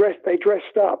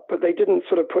dressed up, but they didn't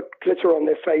sort of put glitter on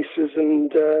their faces.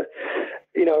 And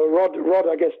Rod,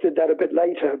 I guess, did that a bit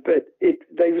later, but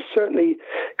they were certainly,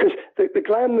 because the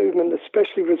glam movement,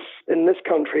 especially was in this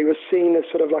country, was seen as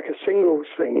sort of like a singles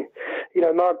thing. You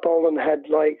know, Mark Bolan had,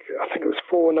 like, I think it was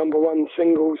 4 number one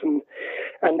singles, and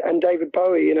David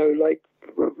Bowie, you know, like,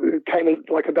 came in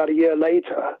like about a year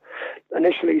later,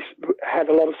 initially had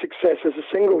a lot of success as a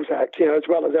singles act, you know, as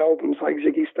well as albums like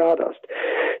Ziggy Stardust.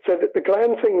 So the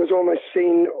glam thing was almost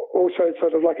seen also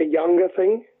sort of like a younger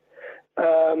thing,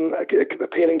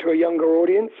 appealing to a younger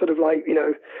audience, sort of like, you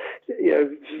know,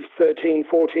 13,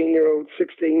 14-year-old,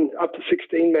 16, up to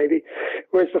 16 maybe,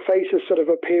 whereas the Faces sort of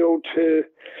appealed to,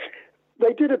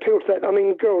 they did appeal to that. I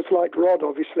mean, girls liked Rod,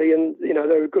 obviously, and, you know,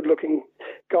 they were good-looking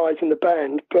guys in the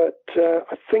band, but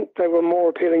I think they were more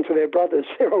appealing to their brothers,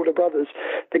 their older brothers,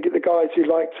 the guys who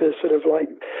liked to sort of like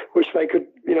wish they could,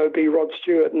 you know, be Rod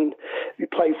Stewart and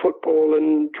play football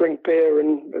and drink beer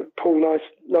and pull nice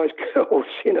girls.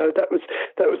 You know, that was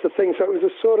the thing. So it was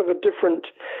a sort of a different.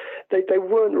 They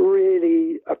weren't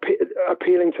really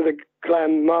appealing to the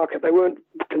glam market. They weren't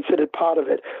considered part of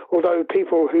it, although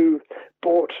people who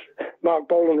bought Mark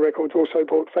Bolan records also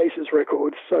bought Faces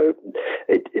records. So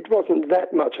it wasn't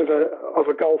that much of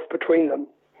a gulf between them.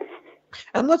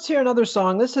 And let's hear another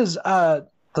song. This is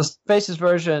the Faces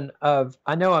version of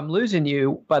I Know I'm Losing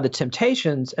You by the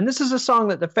Temptations. And this is a song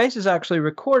that the Faces actually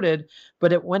recorded,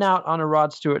 but it went out on a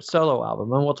Rod Stewart solo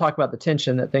album. And we'll talk about the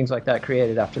tension that things like that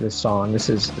created after this song. This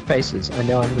is the Faces, I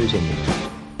Know I'm Losing You.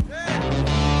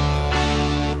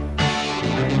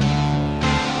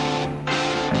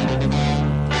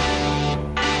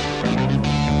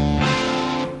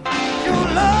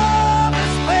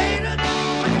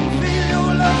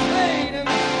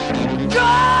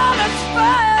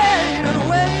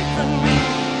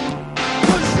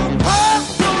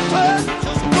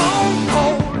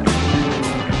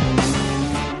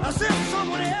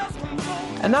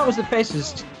 And that was the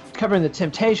Faces covering the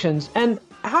Temptations. And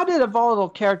how did a volatile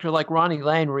character like Ronnie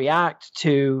Lane react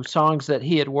to songs that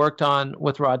he had worked on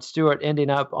with Rod Stewart ending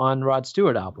up on Rod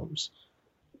Stewart albums?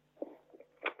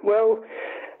 Well,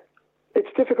 it's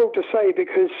difficult to say,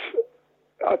 because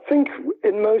I think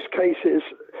in most cases,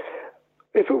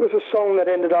 if it was a song that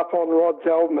ended up on Rod's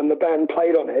album and the band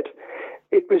played on it,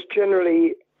 it was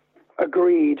generally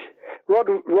agreed. Rod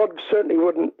certainly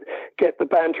wouldn't get the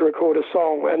band to record a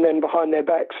song and then behind their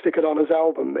back stick it on his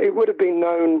album. It would have been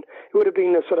known, it would have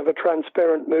been a sort of a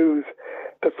transparent move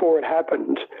before it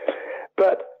happened.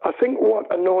 But I think what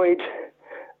annoyed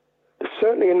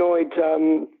certainly annoyed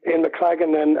Ian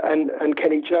McLagan and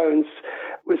Kenny Jones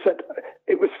was that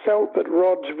it was felt that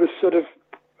Rod was sort of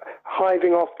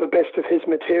hiving off the best of his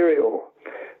material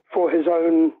for his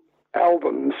own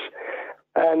albums,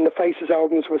 and the Faces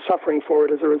albums were suffering for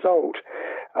it as a result.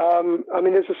 I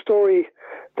mean, there's a story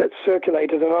that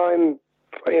circulated, and I'm,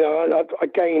 I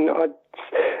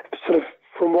sort of,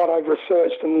 from what I've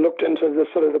researched and looked into the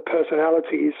sort of the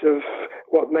personalities of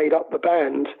what made up the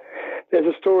band, there's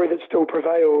a story that still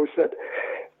prevails that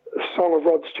a song of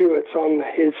Rod Stewart's on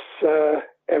his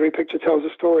Every Picture Tells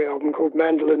a Story album called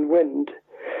Mandolin Wind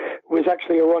was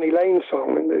actually a Ronnie Lane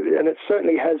song, and it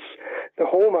certainly has the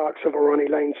hallmarks of a Ronnie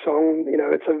Lane song. You know,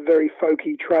 it's a very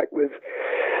folky track with,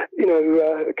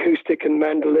 acoustic and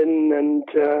mandolin, and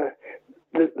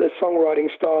the songwriting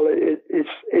style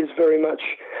is very much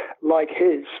like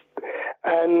his.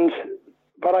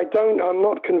 But I'm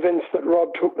not convinced that Rod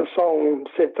took the song,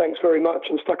 said thanks very much,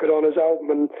 and stuck it on his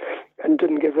album and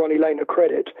didn't give Ronnie Lane a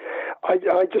credit.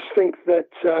 I just think that,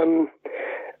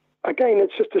 again,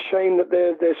 it's just a shame that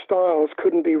their styles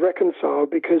couldn't be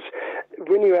reconciled, because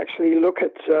when you actually look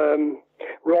at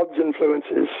Rod's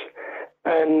influences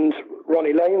and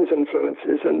Ronnie Lane's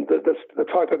influences and the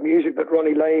type of music that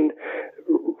Ronnie Lane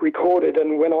recorded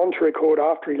and went on to record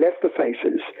after he left the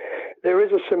Faces, there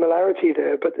is a similarity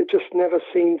there, but it just never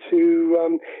seemed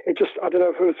to, I don't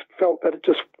know if it was felt that it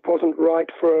just wasn't right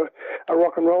for a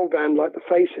rock and roll band like the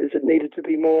Faces. It needed to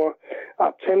be more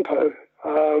up-tempo.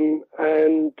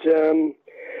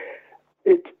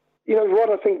 Rod,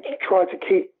 I think, tried to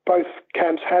keep both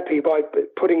camps happy by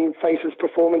putting Faces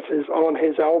performances on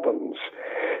his albums.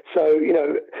 So,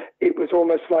 it was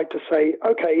almost like to say,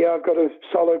 okay, yeah, I've got a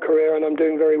solo career and I'm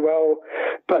doing very well,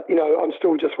 but, I'm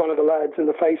still just one of the lads in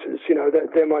the Faces.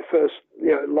 They're my first,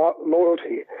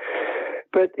 loyalty.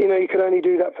 But, you could only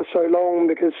do that for so long,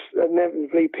 because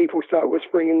inevitably people start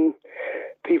whispering in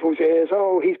people's ears,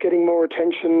 oh, he's getting more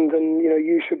attention than,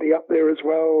 you should be up there as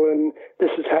well, and this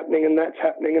is happening and that's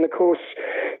happening. And, of course,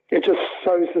 it just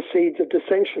sows the seeds of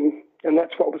dissension, and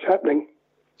that's what was happening.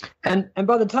 And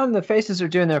by the time the Faces are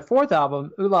doing their fourth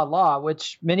album, Ooh La La,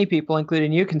 which many people,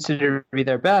 including you, consider to be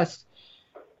their best,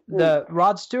 the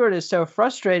Rod Stewart is so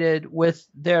frustrated with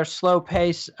their slow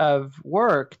pace of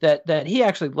work that he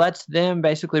actually lets them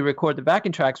basically record the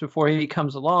backing tracks before he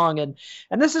comes along. And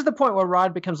this is the point where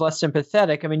Rod becomes less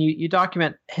sympathetic. I mean, you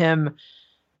document him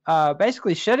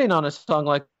basically shitting on a song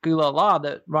like Ooh La La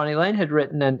that Ronnie Lane had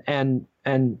written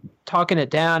and talking it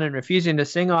down and refusing to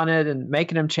sing on it and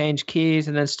making him change keys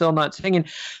and then still not singing.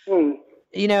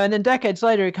 And then decades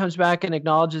later, he comes back and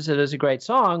acknowledges it as a great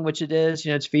song, which it is.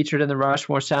 It's featured in the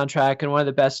Rushmore soundtrack and one of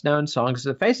the best known songs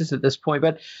of the Faces at this point.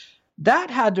 But that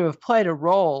had to have played a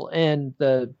role in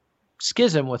the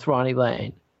schism with Ronnie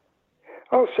Lane.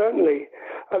 Oh, certainly.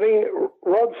 I mean,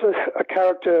 Rod's a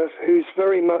character who's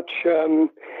very much,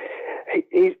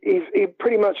 he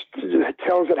pretty much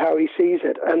tells it how he sees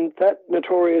it. And that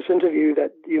notorious interview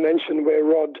that you mentioned where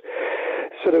Rod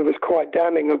sort of was quite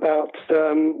damning about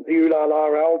the Ooh La La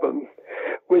album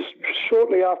was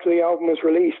shortly after the album was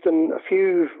released, and a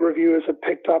few reviewers had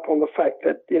picked up on the fact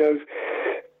that,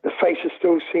 the Faces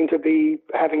still seem to be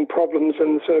having problems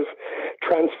and sort of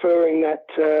transferring that,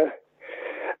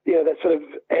 that sort of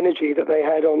energy that they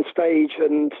had on stage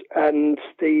and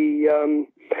the,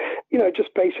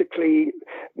 just basically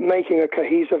making a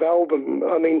cohesive album.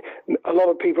 I mean, a lot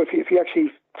of people, if you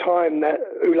actually time that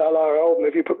Ooh La La album,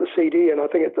 if you put the CD in, I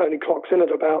think it only clocks in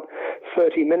at about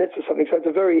 30 minutes or something. So it's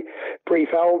a very brief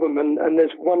album, and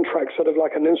there's one track sort of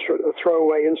like a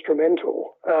throwaway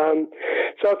instrumental.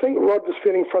 So I think Rod was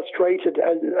feeling frustrated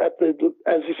at the,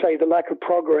 as you say, the lack of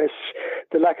progress,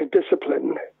 the lack of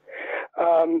discipline.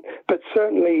 But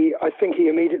certainly, I think he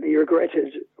immediately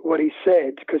regretted what he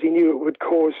said, because he knew it would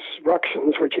cause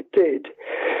ructions, which it did.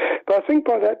 But I think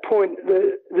by that point,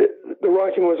 the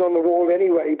writing was on the wall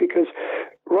anyway, because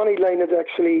Ronnie Lane had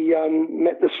actually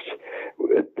met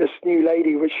this new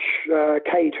lady,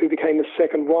 Kate, who became his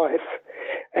second wife,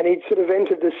 and he'd sort of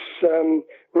entered this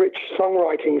rich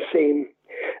songwriting scene.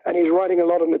 And he's writing a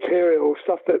lot of material,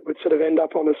 stuff that would sort of end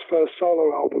up on his first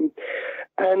solo album.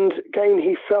 And again,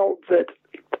 he felt that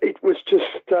it was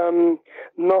just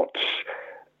not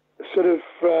sort of,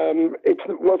 it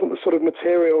wasn't the sort of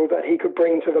material that he could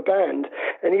bring to the band.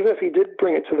 And even if he did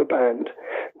bring it to the band,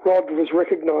 Rod was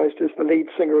recognized as the lead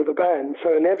singer of the band.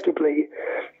 So inevitably,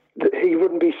 he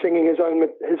wouldn't be singing his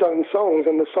own songs,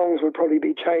 and the songs would probably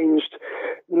be changed,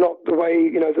 not the way,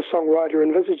 the songwriter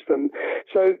envisaged them.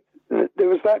 So there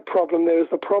was that problem. There was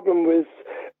the problem with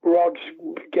Rod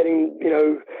getting,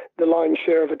 the lion's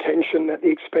share of attention at the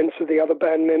expense of the other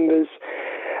band members.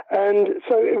 And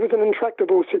so it was an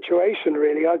intractable situation,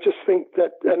 really. I just think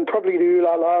that, and probably the Ooh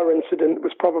La La incident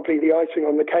was probably the icing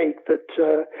on the cake that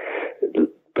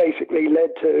basically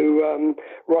led to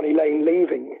Ronnie Lane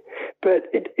leaving. But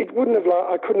it wouldn't have,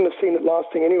 I couldn't have seen it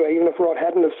lasting anyway, even if Rod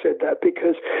hadn't have said that,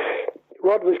 because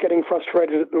Rod was getting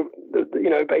frustrated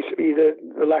at basically the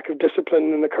lack of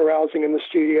discipline and the carousing in the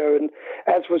studio, and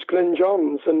as was Glyn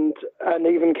Johns and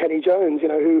even Kenny Jones,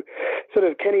 who sort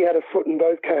of, Kenny had a foot in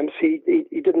both camps. He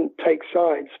didn't take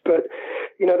sides, but,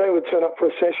 they would turn up for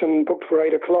a session booked for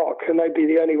 8 o'clock and they'd be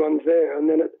the only ones there. And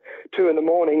then at 2 a.m,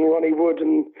 Ronnie Wood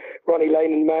and Ronnie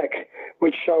Lane and Mac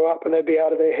would show up and they'd be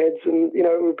out of their heads, and,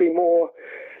 it would be more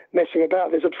messing about.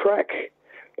 There's a track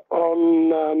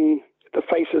on the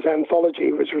Faces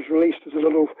anthology, which was released as a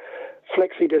little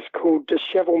flexi disc called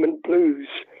Dishevelment Blues,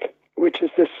 which is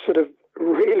this sort of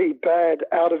really bad,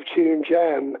 out-of-tune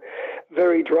jam,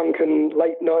 very drunken,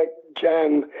 late-night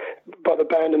jam by the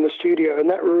band in the studio, and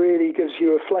that really gives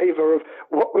you a flavour of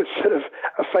what was sort of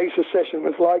a Faces session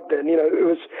was like then.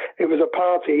 It was a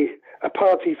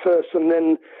party first, and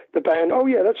then the band, oh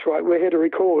yeah, that's right, we're here to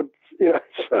record.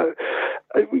 So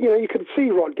you could see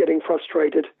Rod getting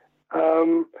frustrated.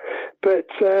 But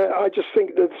I just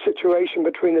think that the situation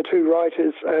between the two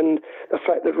writers and the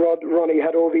fact that Ronnie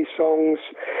had all these songs,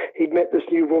 he'd met this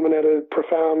new woman, had a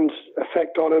profound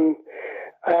effect on him,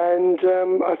 and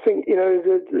I think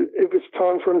it was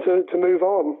time for him to move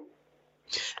on.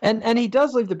 And he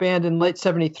does leave the band in late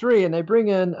 '73, and they bring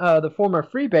in the former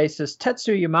Free bassist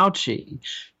Tetsuya Yamauchi,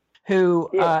 who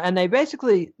and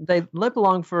they live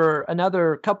along for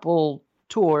another couple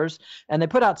tours, and they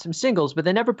put out some singles, but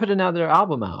they never put another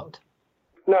album out.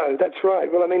 No, that's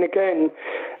right. Well, I mean, again,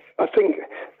 I think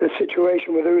the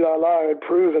situation with Ooh La La had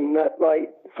proven that,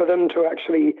 for them to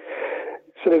actually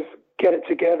sort of get it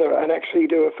together and actually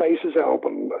do a Faces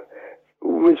album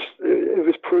was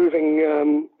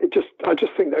proving. I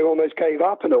just think they almost gave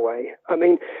up in a way. I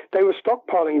mean, they were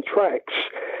stockpiling tracks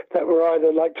that were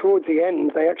either towards the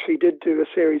end. They actually did do a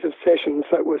series of sessions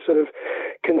that were sort of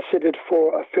considered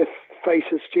for a fifth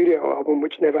Faces studio album,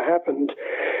 which never happened.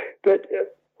 But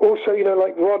also,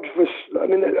 Rod was, I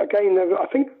mean, again, I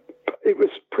think it was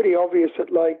pretty obvious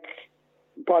that,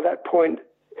 by that point,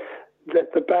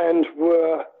 that the band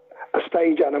were a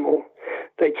stage animal.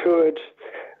 They toured,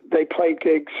 they played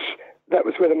gigs. That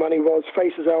was where the money was.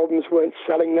 Faces albums weren't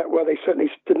selling that well. They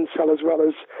certainly didn't sell as well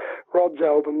as Rod's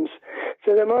albums.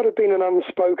 So there might have been an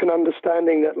unspoken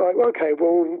understanding that, okay,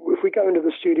 well, if we go into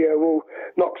the studio, we'll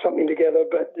knock something together,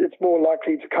 but it's more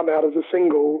likely to come out as a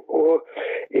single, or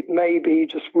it may be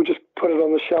we'll just put it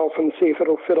on the shelf and see if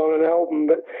it'll fit on an album.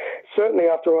 But certainly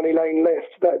after Ronnie Lane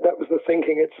left, that was the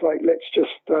thinking. It's let's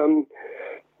just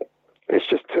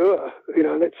tour.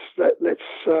 Let's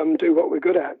do what we're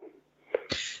good at.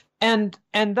 And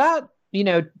that,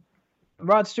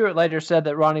 Rod Stewart later said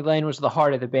that Ronnie Lane was the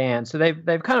heart of the band. So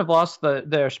they've kind of lost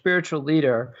their spiritual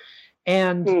leader.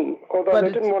 And although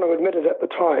they didn't want to admit it at the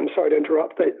time, sorry to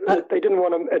interrupt, they didn't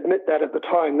want to admit that at the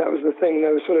time. That was the thing. They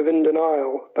were sort of in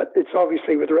denial. But it's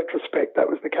obviously, with retrospect, that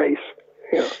was the case.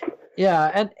 Yeah.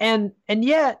 Yeah, and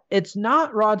yet it's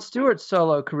not Rod Stewart's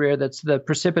solo career that's the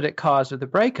precipitate cause of the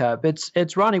breakup.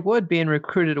 It's Ronnie Wood being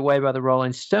recruited away by the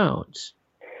Rolling Stones.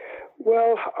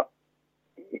 Well,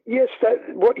 yes,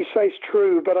 what you say is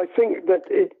true, but I think that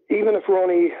even if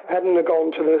Ronnie hadn't have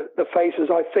gone to the Faces,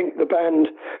 I think the band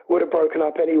would have broken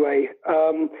up anyway.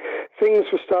 Things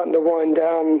were starting to wind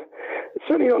down,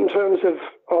 certainly not in terms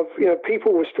of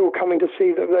people were still coming to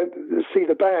see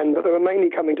the band, but they were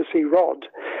mainly coming to see Rod.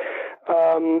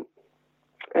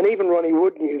 And even Ronnie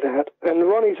Wood knew that. And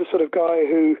Ronnie's the sort of guy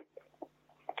who,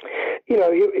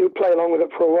 he'll play along with it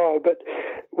for a while, but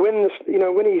when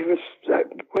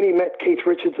he met Keith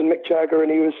Richards and Mick Jagger,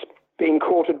 and he was being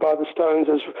courted by the Stones,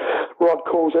 as Rod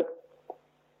calls it,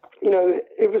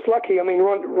 it was lucky. I mean,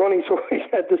 Ronnie's always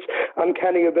had this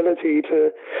uncanny ability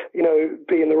to,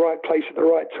 be in the right place at the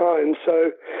right time.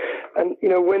 So, and,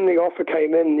 when the offer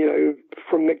came in,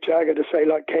 from Mick Jagger to say,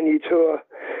 can you tour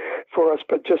for us,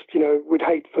 but just, we'd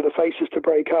hate for the Faces to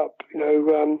break up,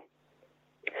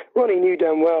 Ronnie knew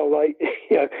damn well,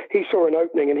 he saw an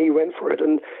opening and he went for it,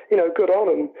 and, good on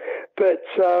him. But,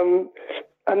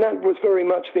 and that was very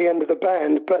much the end of the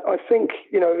band. But I think,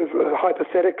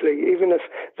 hypothetically, even if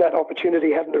that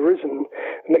opportunity hadn't arisen,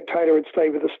 Mick Taylor had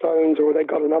stayed with the Stones, or they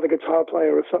got another guitar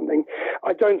player or something,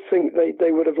 I don't think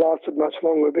they would have lasted much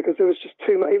longer, because there was just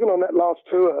too much. Even on that last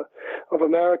tour of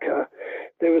America,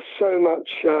 there was so much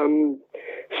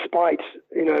spite,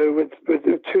 with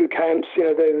the two camps.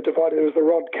 They were divided. There was the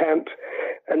Rod camp,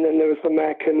 and then there was the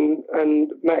Mac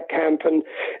and Mac camp, and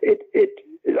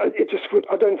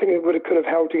I don't think it could have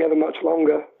held together much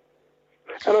longer.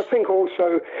 And I think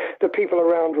also the people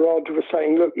around Rod were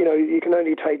saying, look, you can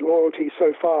only take loyalty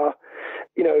so far.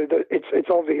 That it's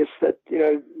obvious that,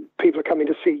 people are coming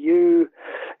to see you,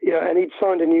 and he'd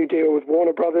signed a new deal with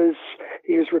Warner Brothers.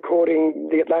 He was recording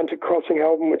the Atlantic Crossing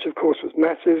album, which of course was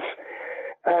massive.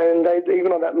 And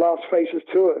even on that last Faces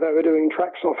tour, they were doing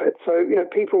tracks off it. So,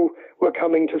 people were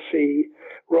coming to see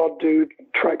Rod do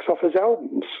tracks off his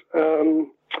albums.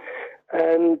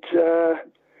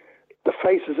 The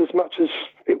Faces, as much as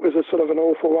it was a sort of an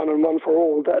all for one and one for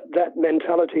all, that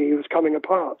mentality was coming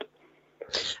apart.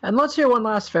 And let's hear one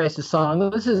last Faces song.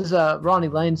 This is Ronnie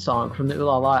Lane's song from the Ooh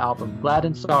La La album, Glad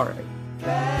and Sorry.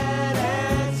 Glad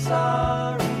and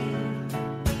sorry,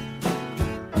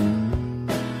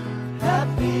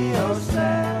 happy or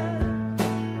sad,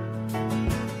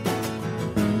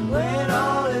 when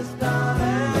all is done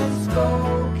and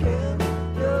spoken,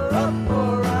 you're up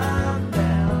or I'm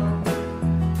down.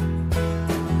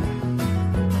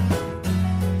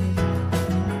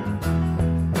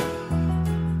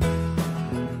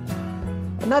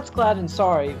 And that's Glad and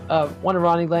Sorry, one of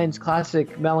Ronnie Lane's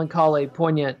classic, melancholy,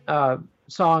 poignant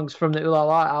songs from the Ooh La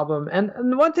La album. And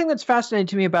the one thing that's fascinating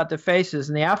to me about the Faces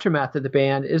and the aftermath of the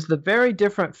band is the very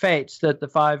different fates that the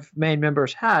five main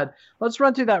members had. Let's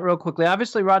run through that real quickly.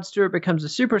 Obviously, Rod Stewart becomes a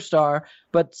superstar,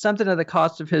 but something at the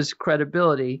cost of his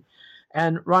credibility.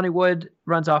 And Ronnie Wood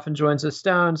runs off and joins the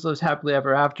Stones, lives happily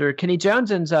ever after. Kenny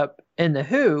Jones ends up in The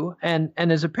Who and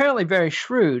is apparently very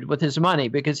shrewd with his money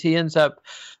because he ends up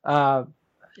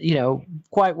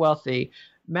quite wealthy.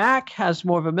 Mac has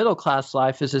more of a middle-class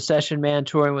life as a session man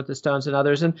touring with the Stones and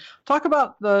others. And talk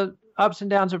about the ups and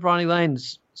downs of Ronnie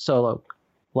Lane's solo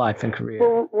life and career.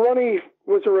 Well, Ronnie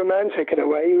was a romantic in a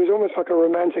way. He was almost like a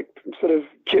romantic sort of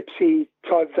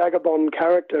gypsy-type vagabond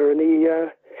character. And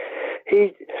he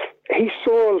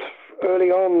saw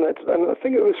early on that, and I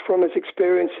think it was from his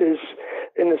experiences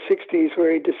in the 60s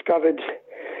where he discovered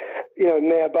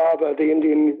Meher Baba, the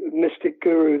Indian mystic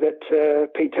guru that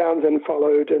Pete Townsend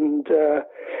followed, and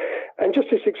just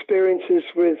his experiences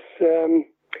with,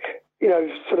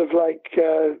 sort of like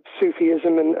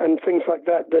Sufism and things like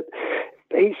that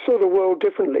he saw the world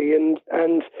differently. And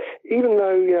even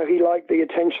though, he liked the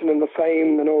attention and the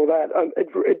fame and all that,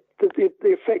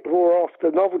 the effect wore off, the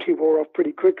novelty wore off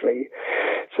pretty quickly.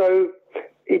 So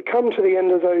he'd come to the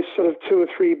end of those sort of 2 or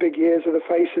 3 big years of the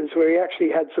Faces where he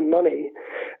actually had some money,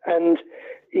 and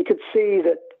he could see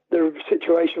that the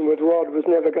situation with Rod was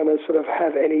never going to sort of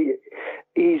have any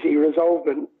easy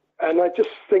resolvement. And I just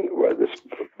think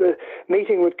the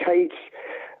meeting with Kate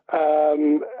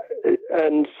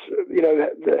and,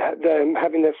 them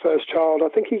having their first child, I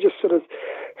think he just sort of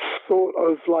thought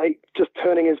of like just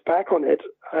turning his back on it.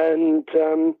 And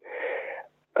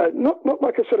not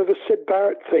like a sort of a Syd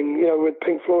Barrett thing, with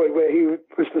Pink Floyd, where he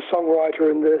was the songwriter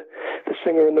and the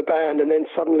singer in the band, and then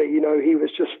suddenly, he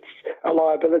was just a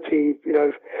liability,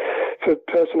 for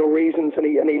personal reasons, and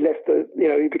he left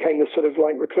he became this sort of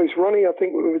like recluse. Ronnie, I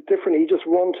think, was different. He just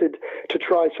wanted to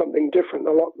try something different,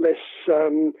 a lot less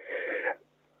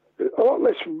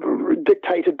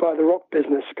dictated by the rock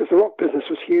business, because the rock business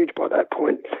was huge by that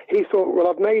point. He thought, well,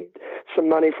 I've made some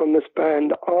money from this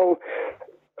band. I'll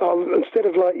instead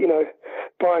of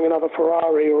buying another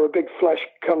Ferrari or a big flash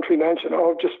country mansion,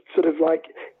 I'll just sort of like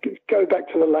go back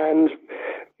to the land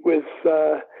with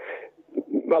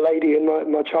my lady and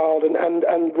my child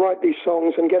and write these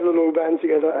songs and get a little band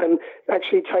together and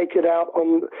actually take it out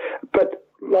on, but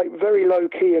like very low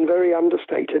key and very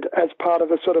understated as part of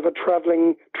a sort of a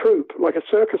traveling troupe, like a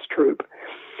circus troupe.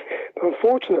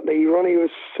 Unfortunately, Ronnie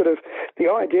was sort of, the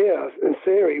idea in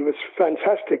theory was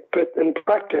fantastic, but in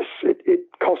practice it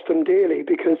cost him dearly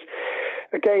because,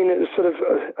 again, it was sort of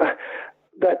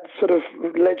that sort of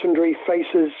legendary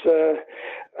Faces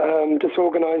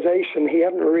disorganization. He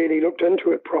hadn't really looked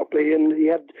into it properly, and he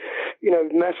had,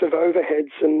 massive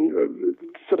overheads, and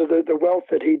sort of the wealth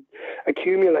that he'd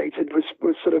accumulated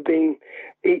was sort of being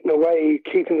eaten away,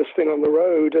 keeping this thing on the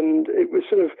road, and it was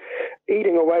sort of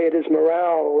eating away at his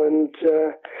morale, and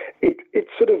it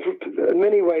sort of, in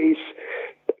many ways,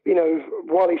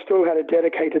 while he still had a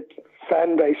dedicated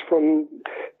fan base from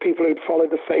people who'd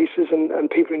followed the Faces and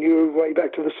people who knew way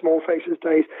back to the Small Faces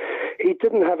days, he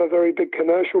didn't have a very big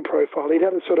commercial profile. He'd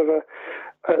had a sort of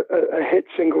a hit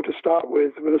single to start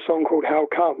with a song called How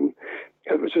Come,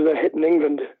 which was a hit in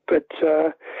England, but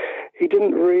he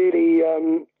didn't really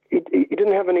he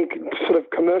didn't have any sort of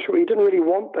commercial. He didn't really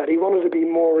want that. He wanted to be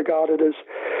more regarded as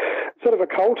sort of a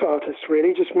cult artist,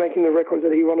 really, just making the records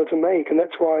that he wanted to make, and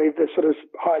that's why they're sort of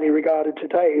highly regarded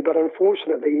today. But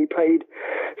unfortunately, he paid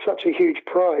such a huge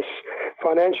price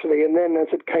financially, and then as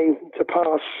it came to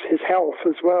pass, his health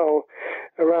as well.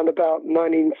 Around about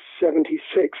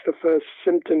 1976,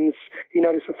 he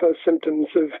noticed the first symptoms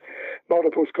of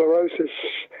multiple sclerosis,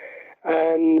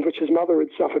 and which his mother had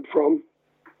suffered from.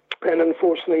 And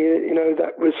unfortunately,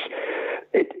 that was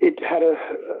it had a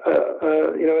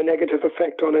negative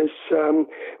effect on his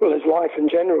his life in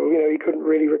general. He couldn't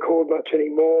really record much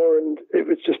anymore, and it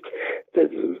was just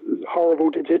this horrible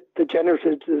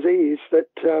degenerative disease that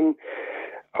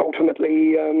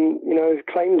ultimately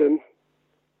claimed him.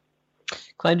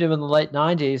 Claimed him in the late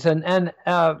 90s, and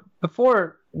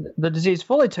before the disease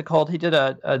fully took hold, he did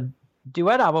a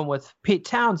duet album with Pete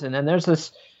Townsend, and there's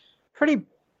this pretty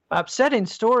upsetting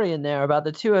story in there about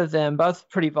the two of them, both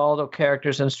pretty volatile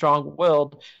characters and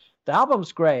strong-willed. The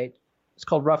album's great. It's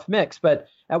called Rough Mix, but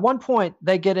at one point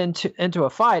they get into a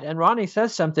fight, and Ronnie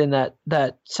says something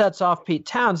that sets off Pete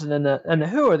Townsend, and the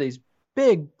Who are these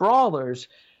big brawlers.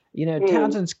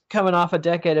 Townsend's coming off a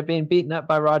decade of being beaten up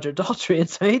by Roger Daltrey, and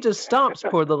so he just stomps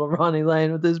poor little Ronnie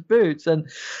Lane with his boots, and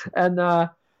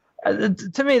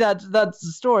to me, that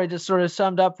story just sort of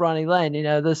summed up Ronnie Lane.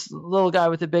 This little guy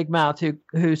with a big mouth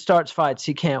who starts fights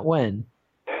he can't win.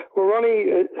 Well,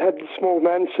 Ronnie had the small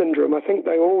man syndrome. I think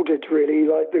they all did, really,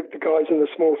 like the guys in the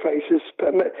small faces,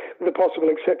 with the possible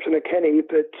exception of Kenny.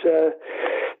 But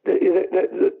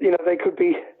they could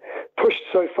be pushed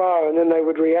so far, and then they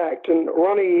would react. And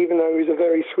Ronnie, even though he was a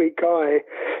very sweet guy,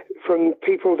 from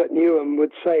people that knew him,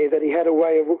 would say that he had a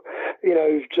way of,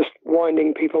 just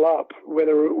winding people up,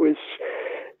 whether it was,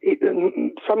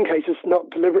 in some cases, not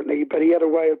deliberately, but he had a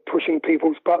way of pushing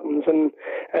people's buttons. And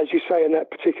as you say, in that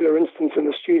particular instance in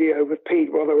the studio with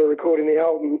Pete while they were recording the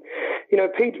album,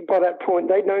 Pete, by that point,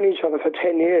 they'd known each other for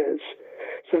 10 years.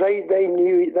 So they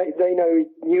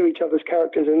knew each other's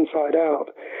characters inside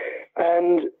out.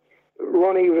 And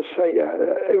Ronnie was saying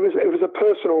it was a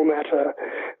personal matter,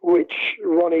 which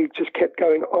Ronnie just kept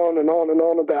going on and on and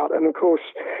on about. And of course,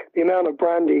 the amount of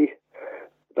brandy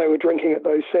they were drinking at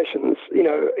those sessions,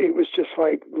 it was just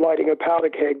like lighting a powder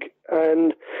keg.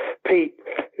 And Pete,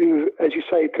 who, as you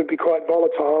say, could be quite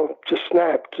volatile, just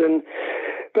snapped.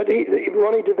 But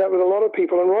Ronnie did that with a lot of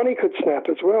people, and Ronnie could snap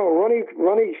as well. Ronnie,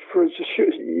 for just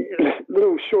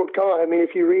little short guy. I mean,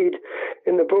 if you read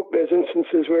in the book, there's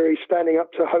instances where he's standing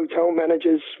up to hotel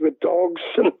managers with dogs,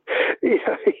 and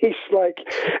he's like,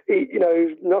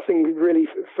 nothing really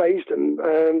fazed him.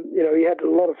 He had a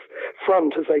lot of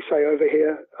front, as they say over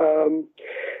here,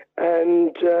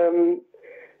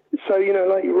 So,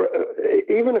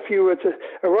 even if you were to...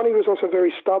 Ronnie was also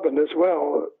very stubborn as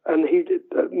well, and he did,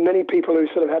 many people who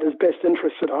sort of had his best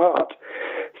interests at heart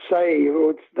say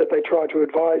that they tried to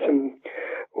advise him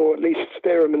or at least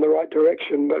steer him in the right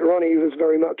direction, but Ronnie was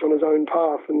very much on his own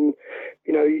path, and,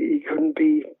 he couldn't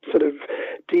be sort of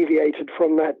deviated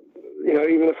from that,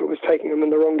 even if it was taking him in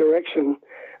the wrong direction.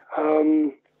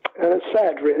 And it's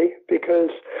sad, really,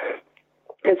 because...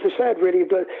 It's sad, really,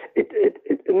 but it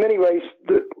in many ways,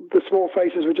 the Small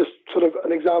Faces were just sort of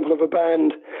an example of a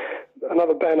band,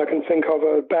 another band I can think of,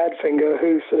 Badfinger,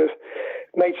 who sort of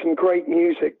made some great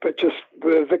music, but just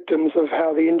were victims of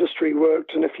how the industry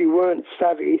worked. And if you weren't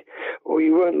savvy or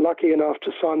you weren't lucky enough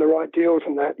to sign the right deals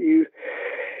and that, you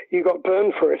got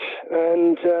burned for it.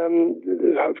 And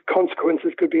the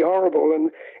consequences could be horrible.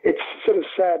 And it's sort of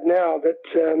sad now that...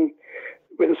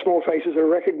 where the Small Faces are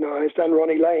recognised, and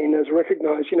Ronnie Lane is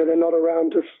recognised, they're not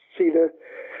around to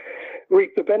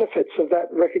reap the benefits of that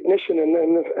recognition and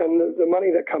the money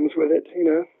that comes with it,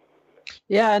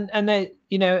 Yeah, and they,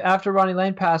 after Ronnie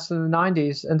Lane passed in the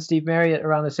 90s and Steve Marriott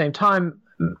around the same time,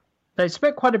 they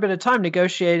spent quite a bit of time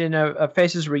negotiating a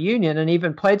Faces reunion, and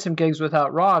even played some gigs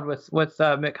without Rod with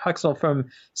Mick Huxell from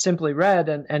Simply Red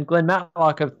and Glenn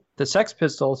Matlock of the Sex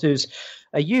Pistols, who's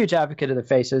a huge advocate of the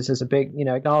Faces, is a big,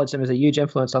 acknowledged them as a huge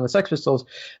influence on the Sex Pistols.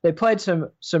 They played some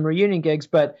reunion gigs,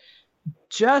 but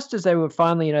just as they would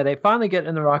finally get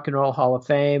in the Rock and Roll Hall of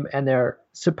Fame, and they're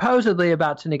supposedly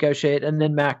about to negotiate, and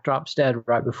then Mac drops dead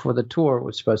right before the tour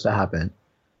was supposed to happen.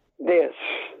 Yes.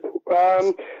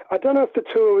 I don't know if the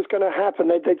tour was going to happen.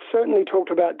 They'd certainly talked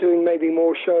about doing maybe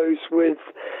more shows with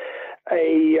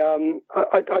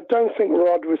I don't think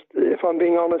Rod was, if I'm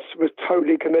being honest, was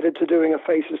totally committed to doing a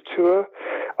Faces tour.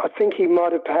 I think he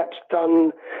might have perhaps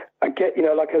done a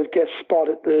guest spot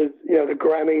at the the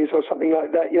Grammys or something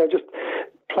like that. Just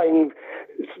playing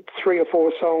 3 or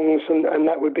 4 songs and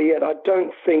that would be it. I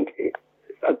don't think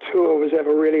a tour was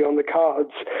ever really on the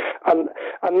cards,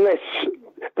 unless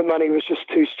the money was just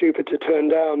too stupid to turn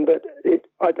down. But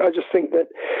I just think that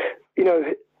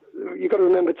you got to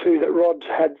remember too that Rod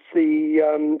had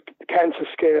the cancer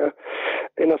scare,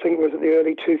 and I think it was in the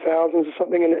early 2000s or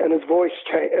something, and his voice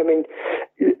changed. I mean,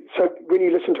 so when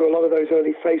you listen to a lot of those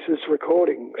early Faces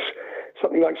recordings,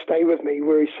 something like "Stay With Me,"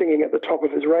 where he's singing at the top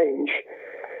of his range,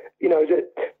 you know,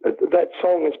 that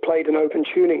song is played in open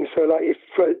tuning. So like if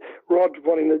Rod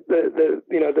wanting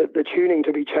the tuning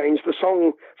to be changed, the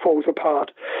song falls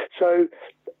apart. So,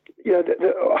 you know,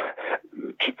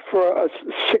 for a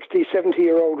 60,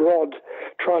 70-year-old Rod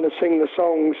trying to sing the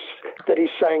songs that he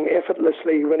sang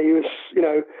effortlessly when he was, you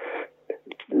know,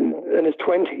 in his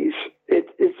 20s,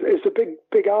 it's a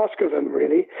big ask of him,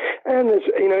 really. And there's,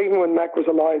 you know, even when Mac was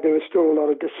alive, there was still a lot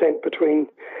of dissent between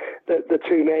the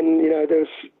two men. You know,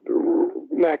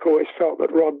 Mac always felt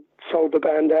that Rod sold the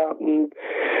band out and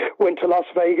went to Las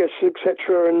Vegas,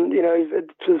 etc., and, you know, it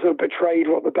sort of betrayed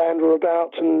what the band were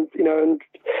about, and, you know, and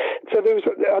so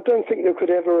I don't think there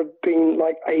could ever have been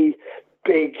like a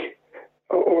big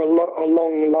or a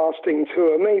long-lasting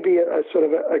tour. Maybe a sort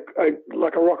of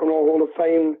like a Rock and Roll Hall of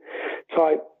Fame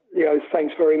type, you know,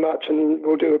 thanks very much, and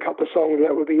we'll do a couple of songs, and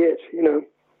that would be it, you know.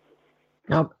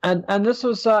 And this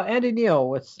was Andy Neal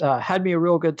with Had Me a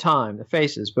Real Good Time, the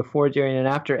Faces, before, during, and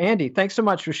after. Andy, thanks so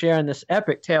much for sharing this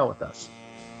epic tale with us.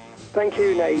 Thank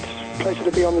you, Nate. Pleasure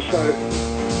to be on the show.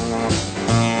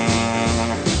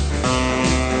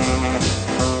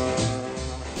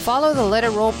 Follow the Let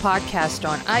It Roll podcast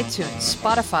on iTunes,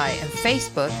 Spotify, and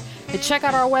Facebook, and check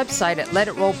out our website at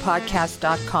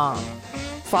letitrollpodcast.com.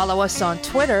 Follow us on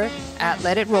Twitter at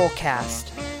LetItRollCast.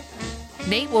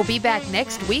 Nate will be back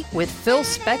next week with Phil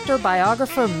Spector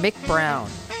biographer Mick Brown.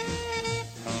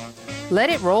 Let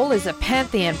It Roll is a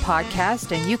Pantheon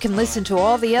podcast, and you can listen to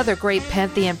all the other great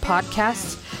Pantheon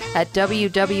podcasts at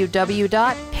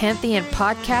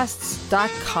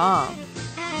www.pantheonpodcasts.com.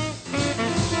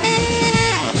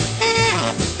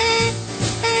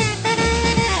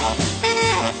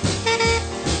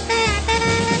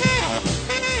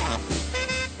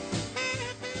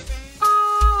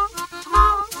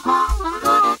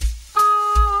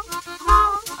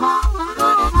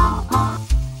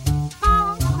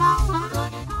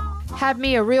 Had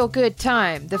Me a Real Good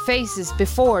Time, The Faces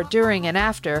Before, During, and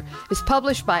After is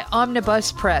published by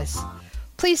Omnibus Press.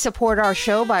 Please support our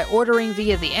show by ordering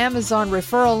via the Amazon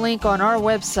referral link on our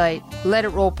website,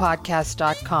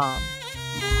 letitrollpodcast.com.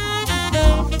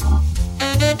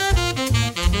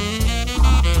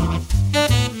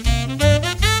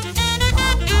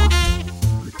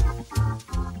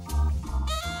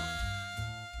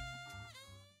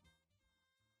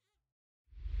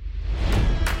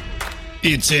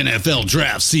 It's NFL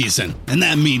draft season, and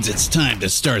that means it's time to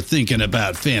start thinking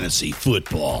about fantasy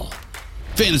football.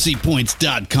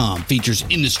 FantasyPoints.com features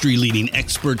industry-leading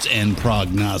experts and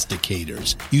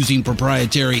prognosticators using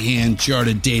proprietary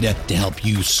hand-charted data to help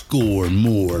you score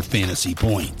more fantasy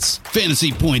points.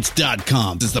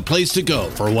 FantasyPoints.com is the place to go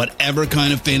for whatever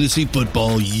kind of fantasy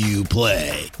football you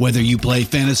play. Whether you play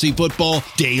fantasy football,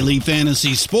 daily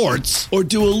fantasy sports, or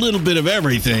do a little bit of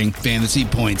everything, Fantasy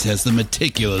Points has the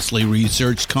meticulously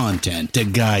researched content to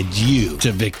guide you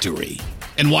to victory.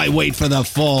 And why wait for the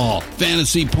fall?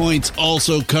 Fantasy Points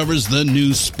also covers the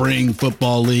new spring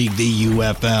football league, the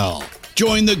UFL.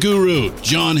 Join the guru,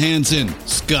 John Hansen,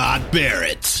 Scott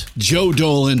Barrett, Joe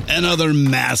Dolan, and other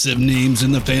massive names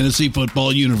in the fantasy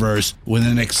football universe with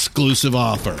an exclusive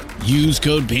offer. Use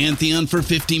code Pantheon for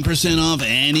 15% off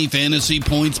any Fantasy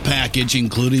Points package,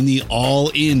 including the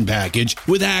all-in package,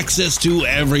 with access to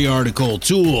every article,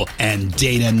 tool, and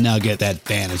data nugget that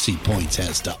Fantasy Points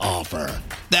has to offer.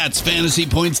 That's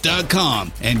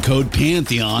FantasyPoints.com and code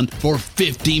Pantheon for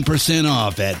 15%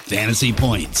 off at Fantasy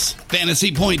Points.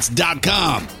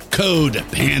 FantasyPoints.com, code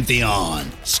Pantheon.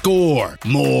 Score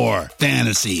more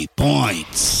fantasy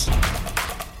points.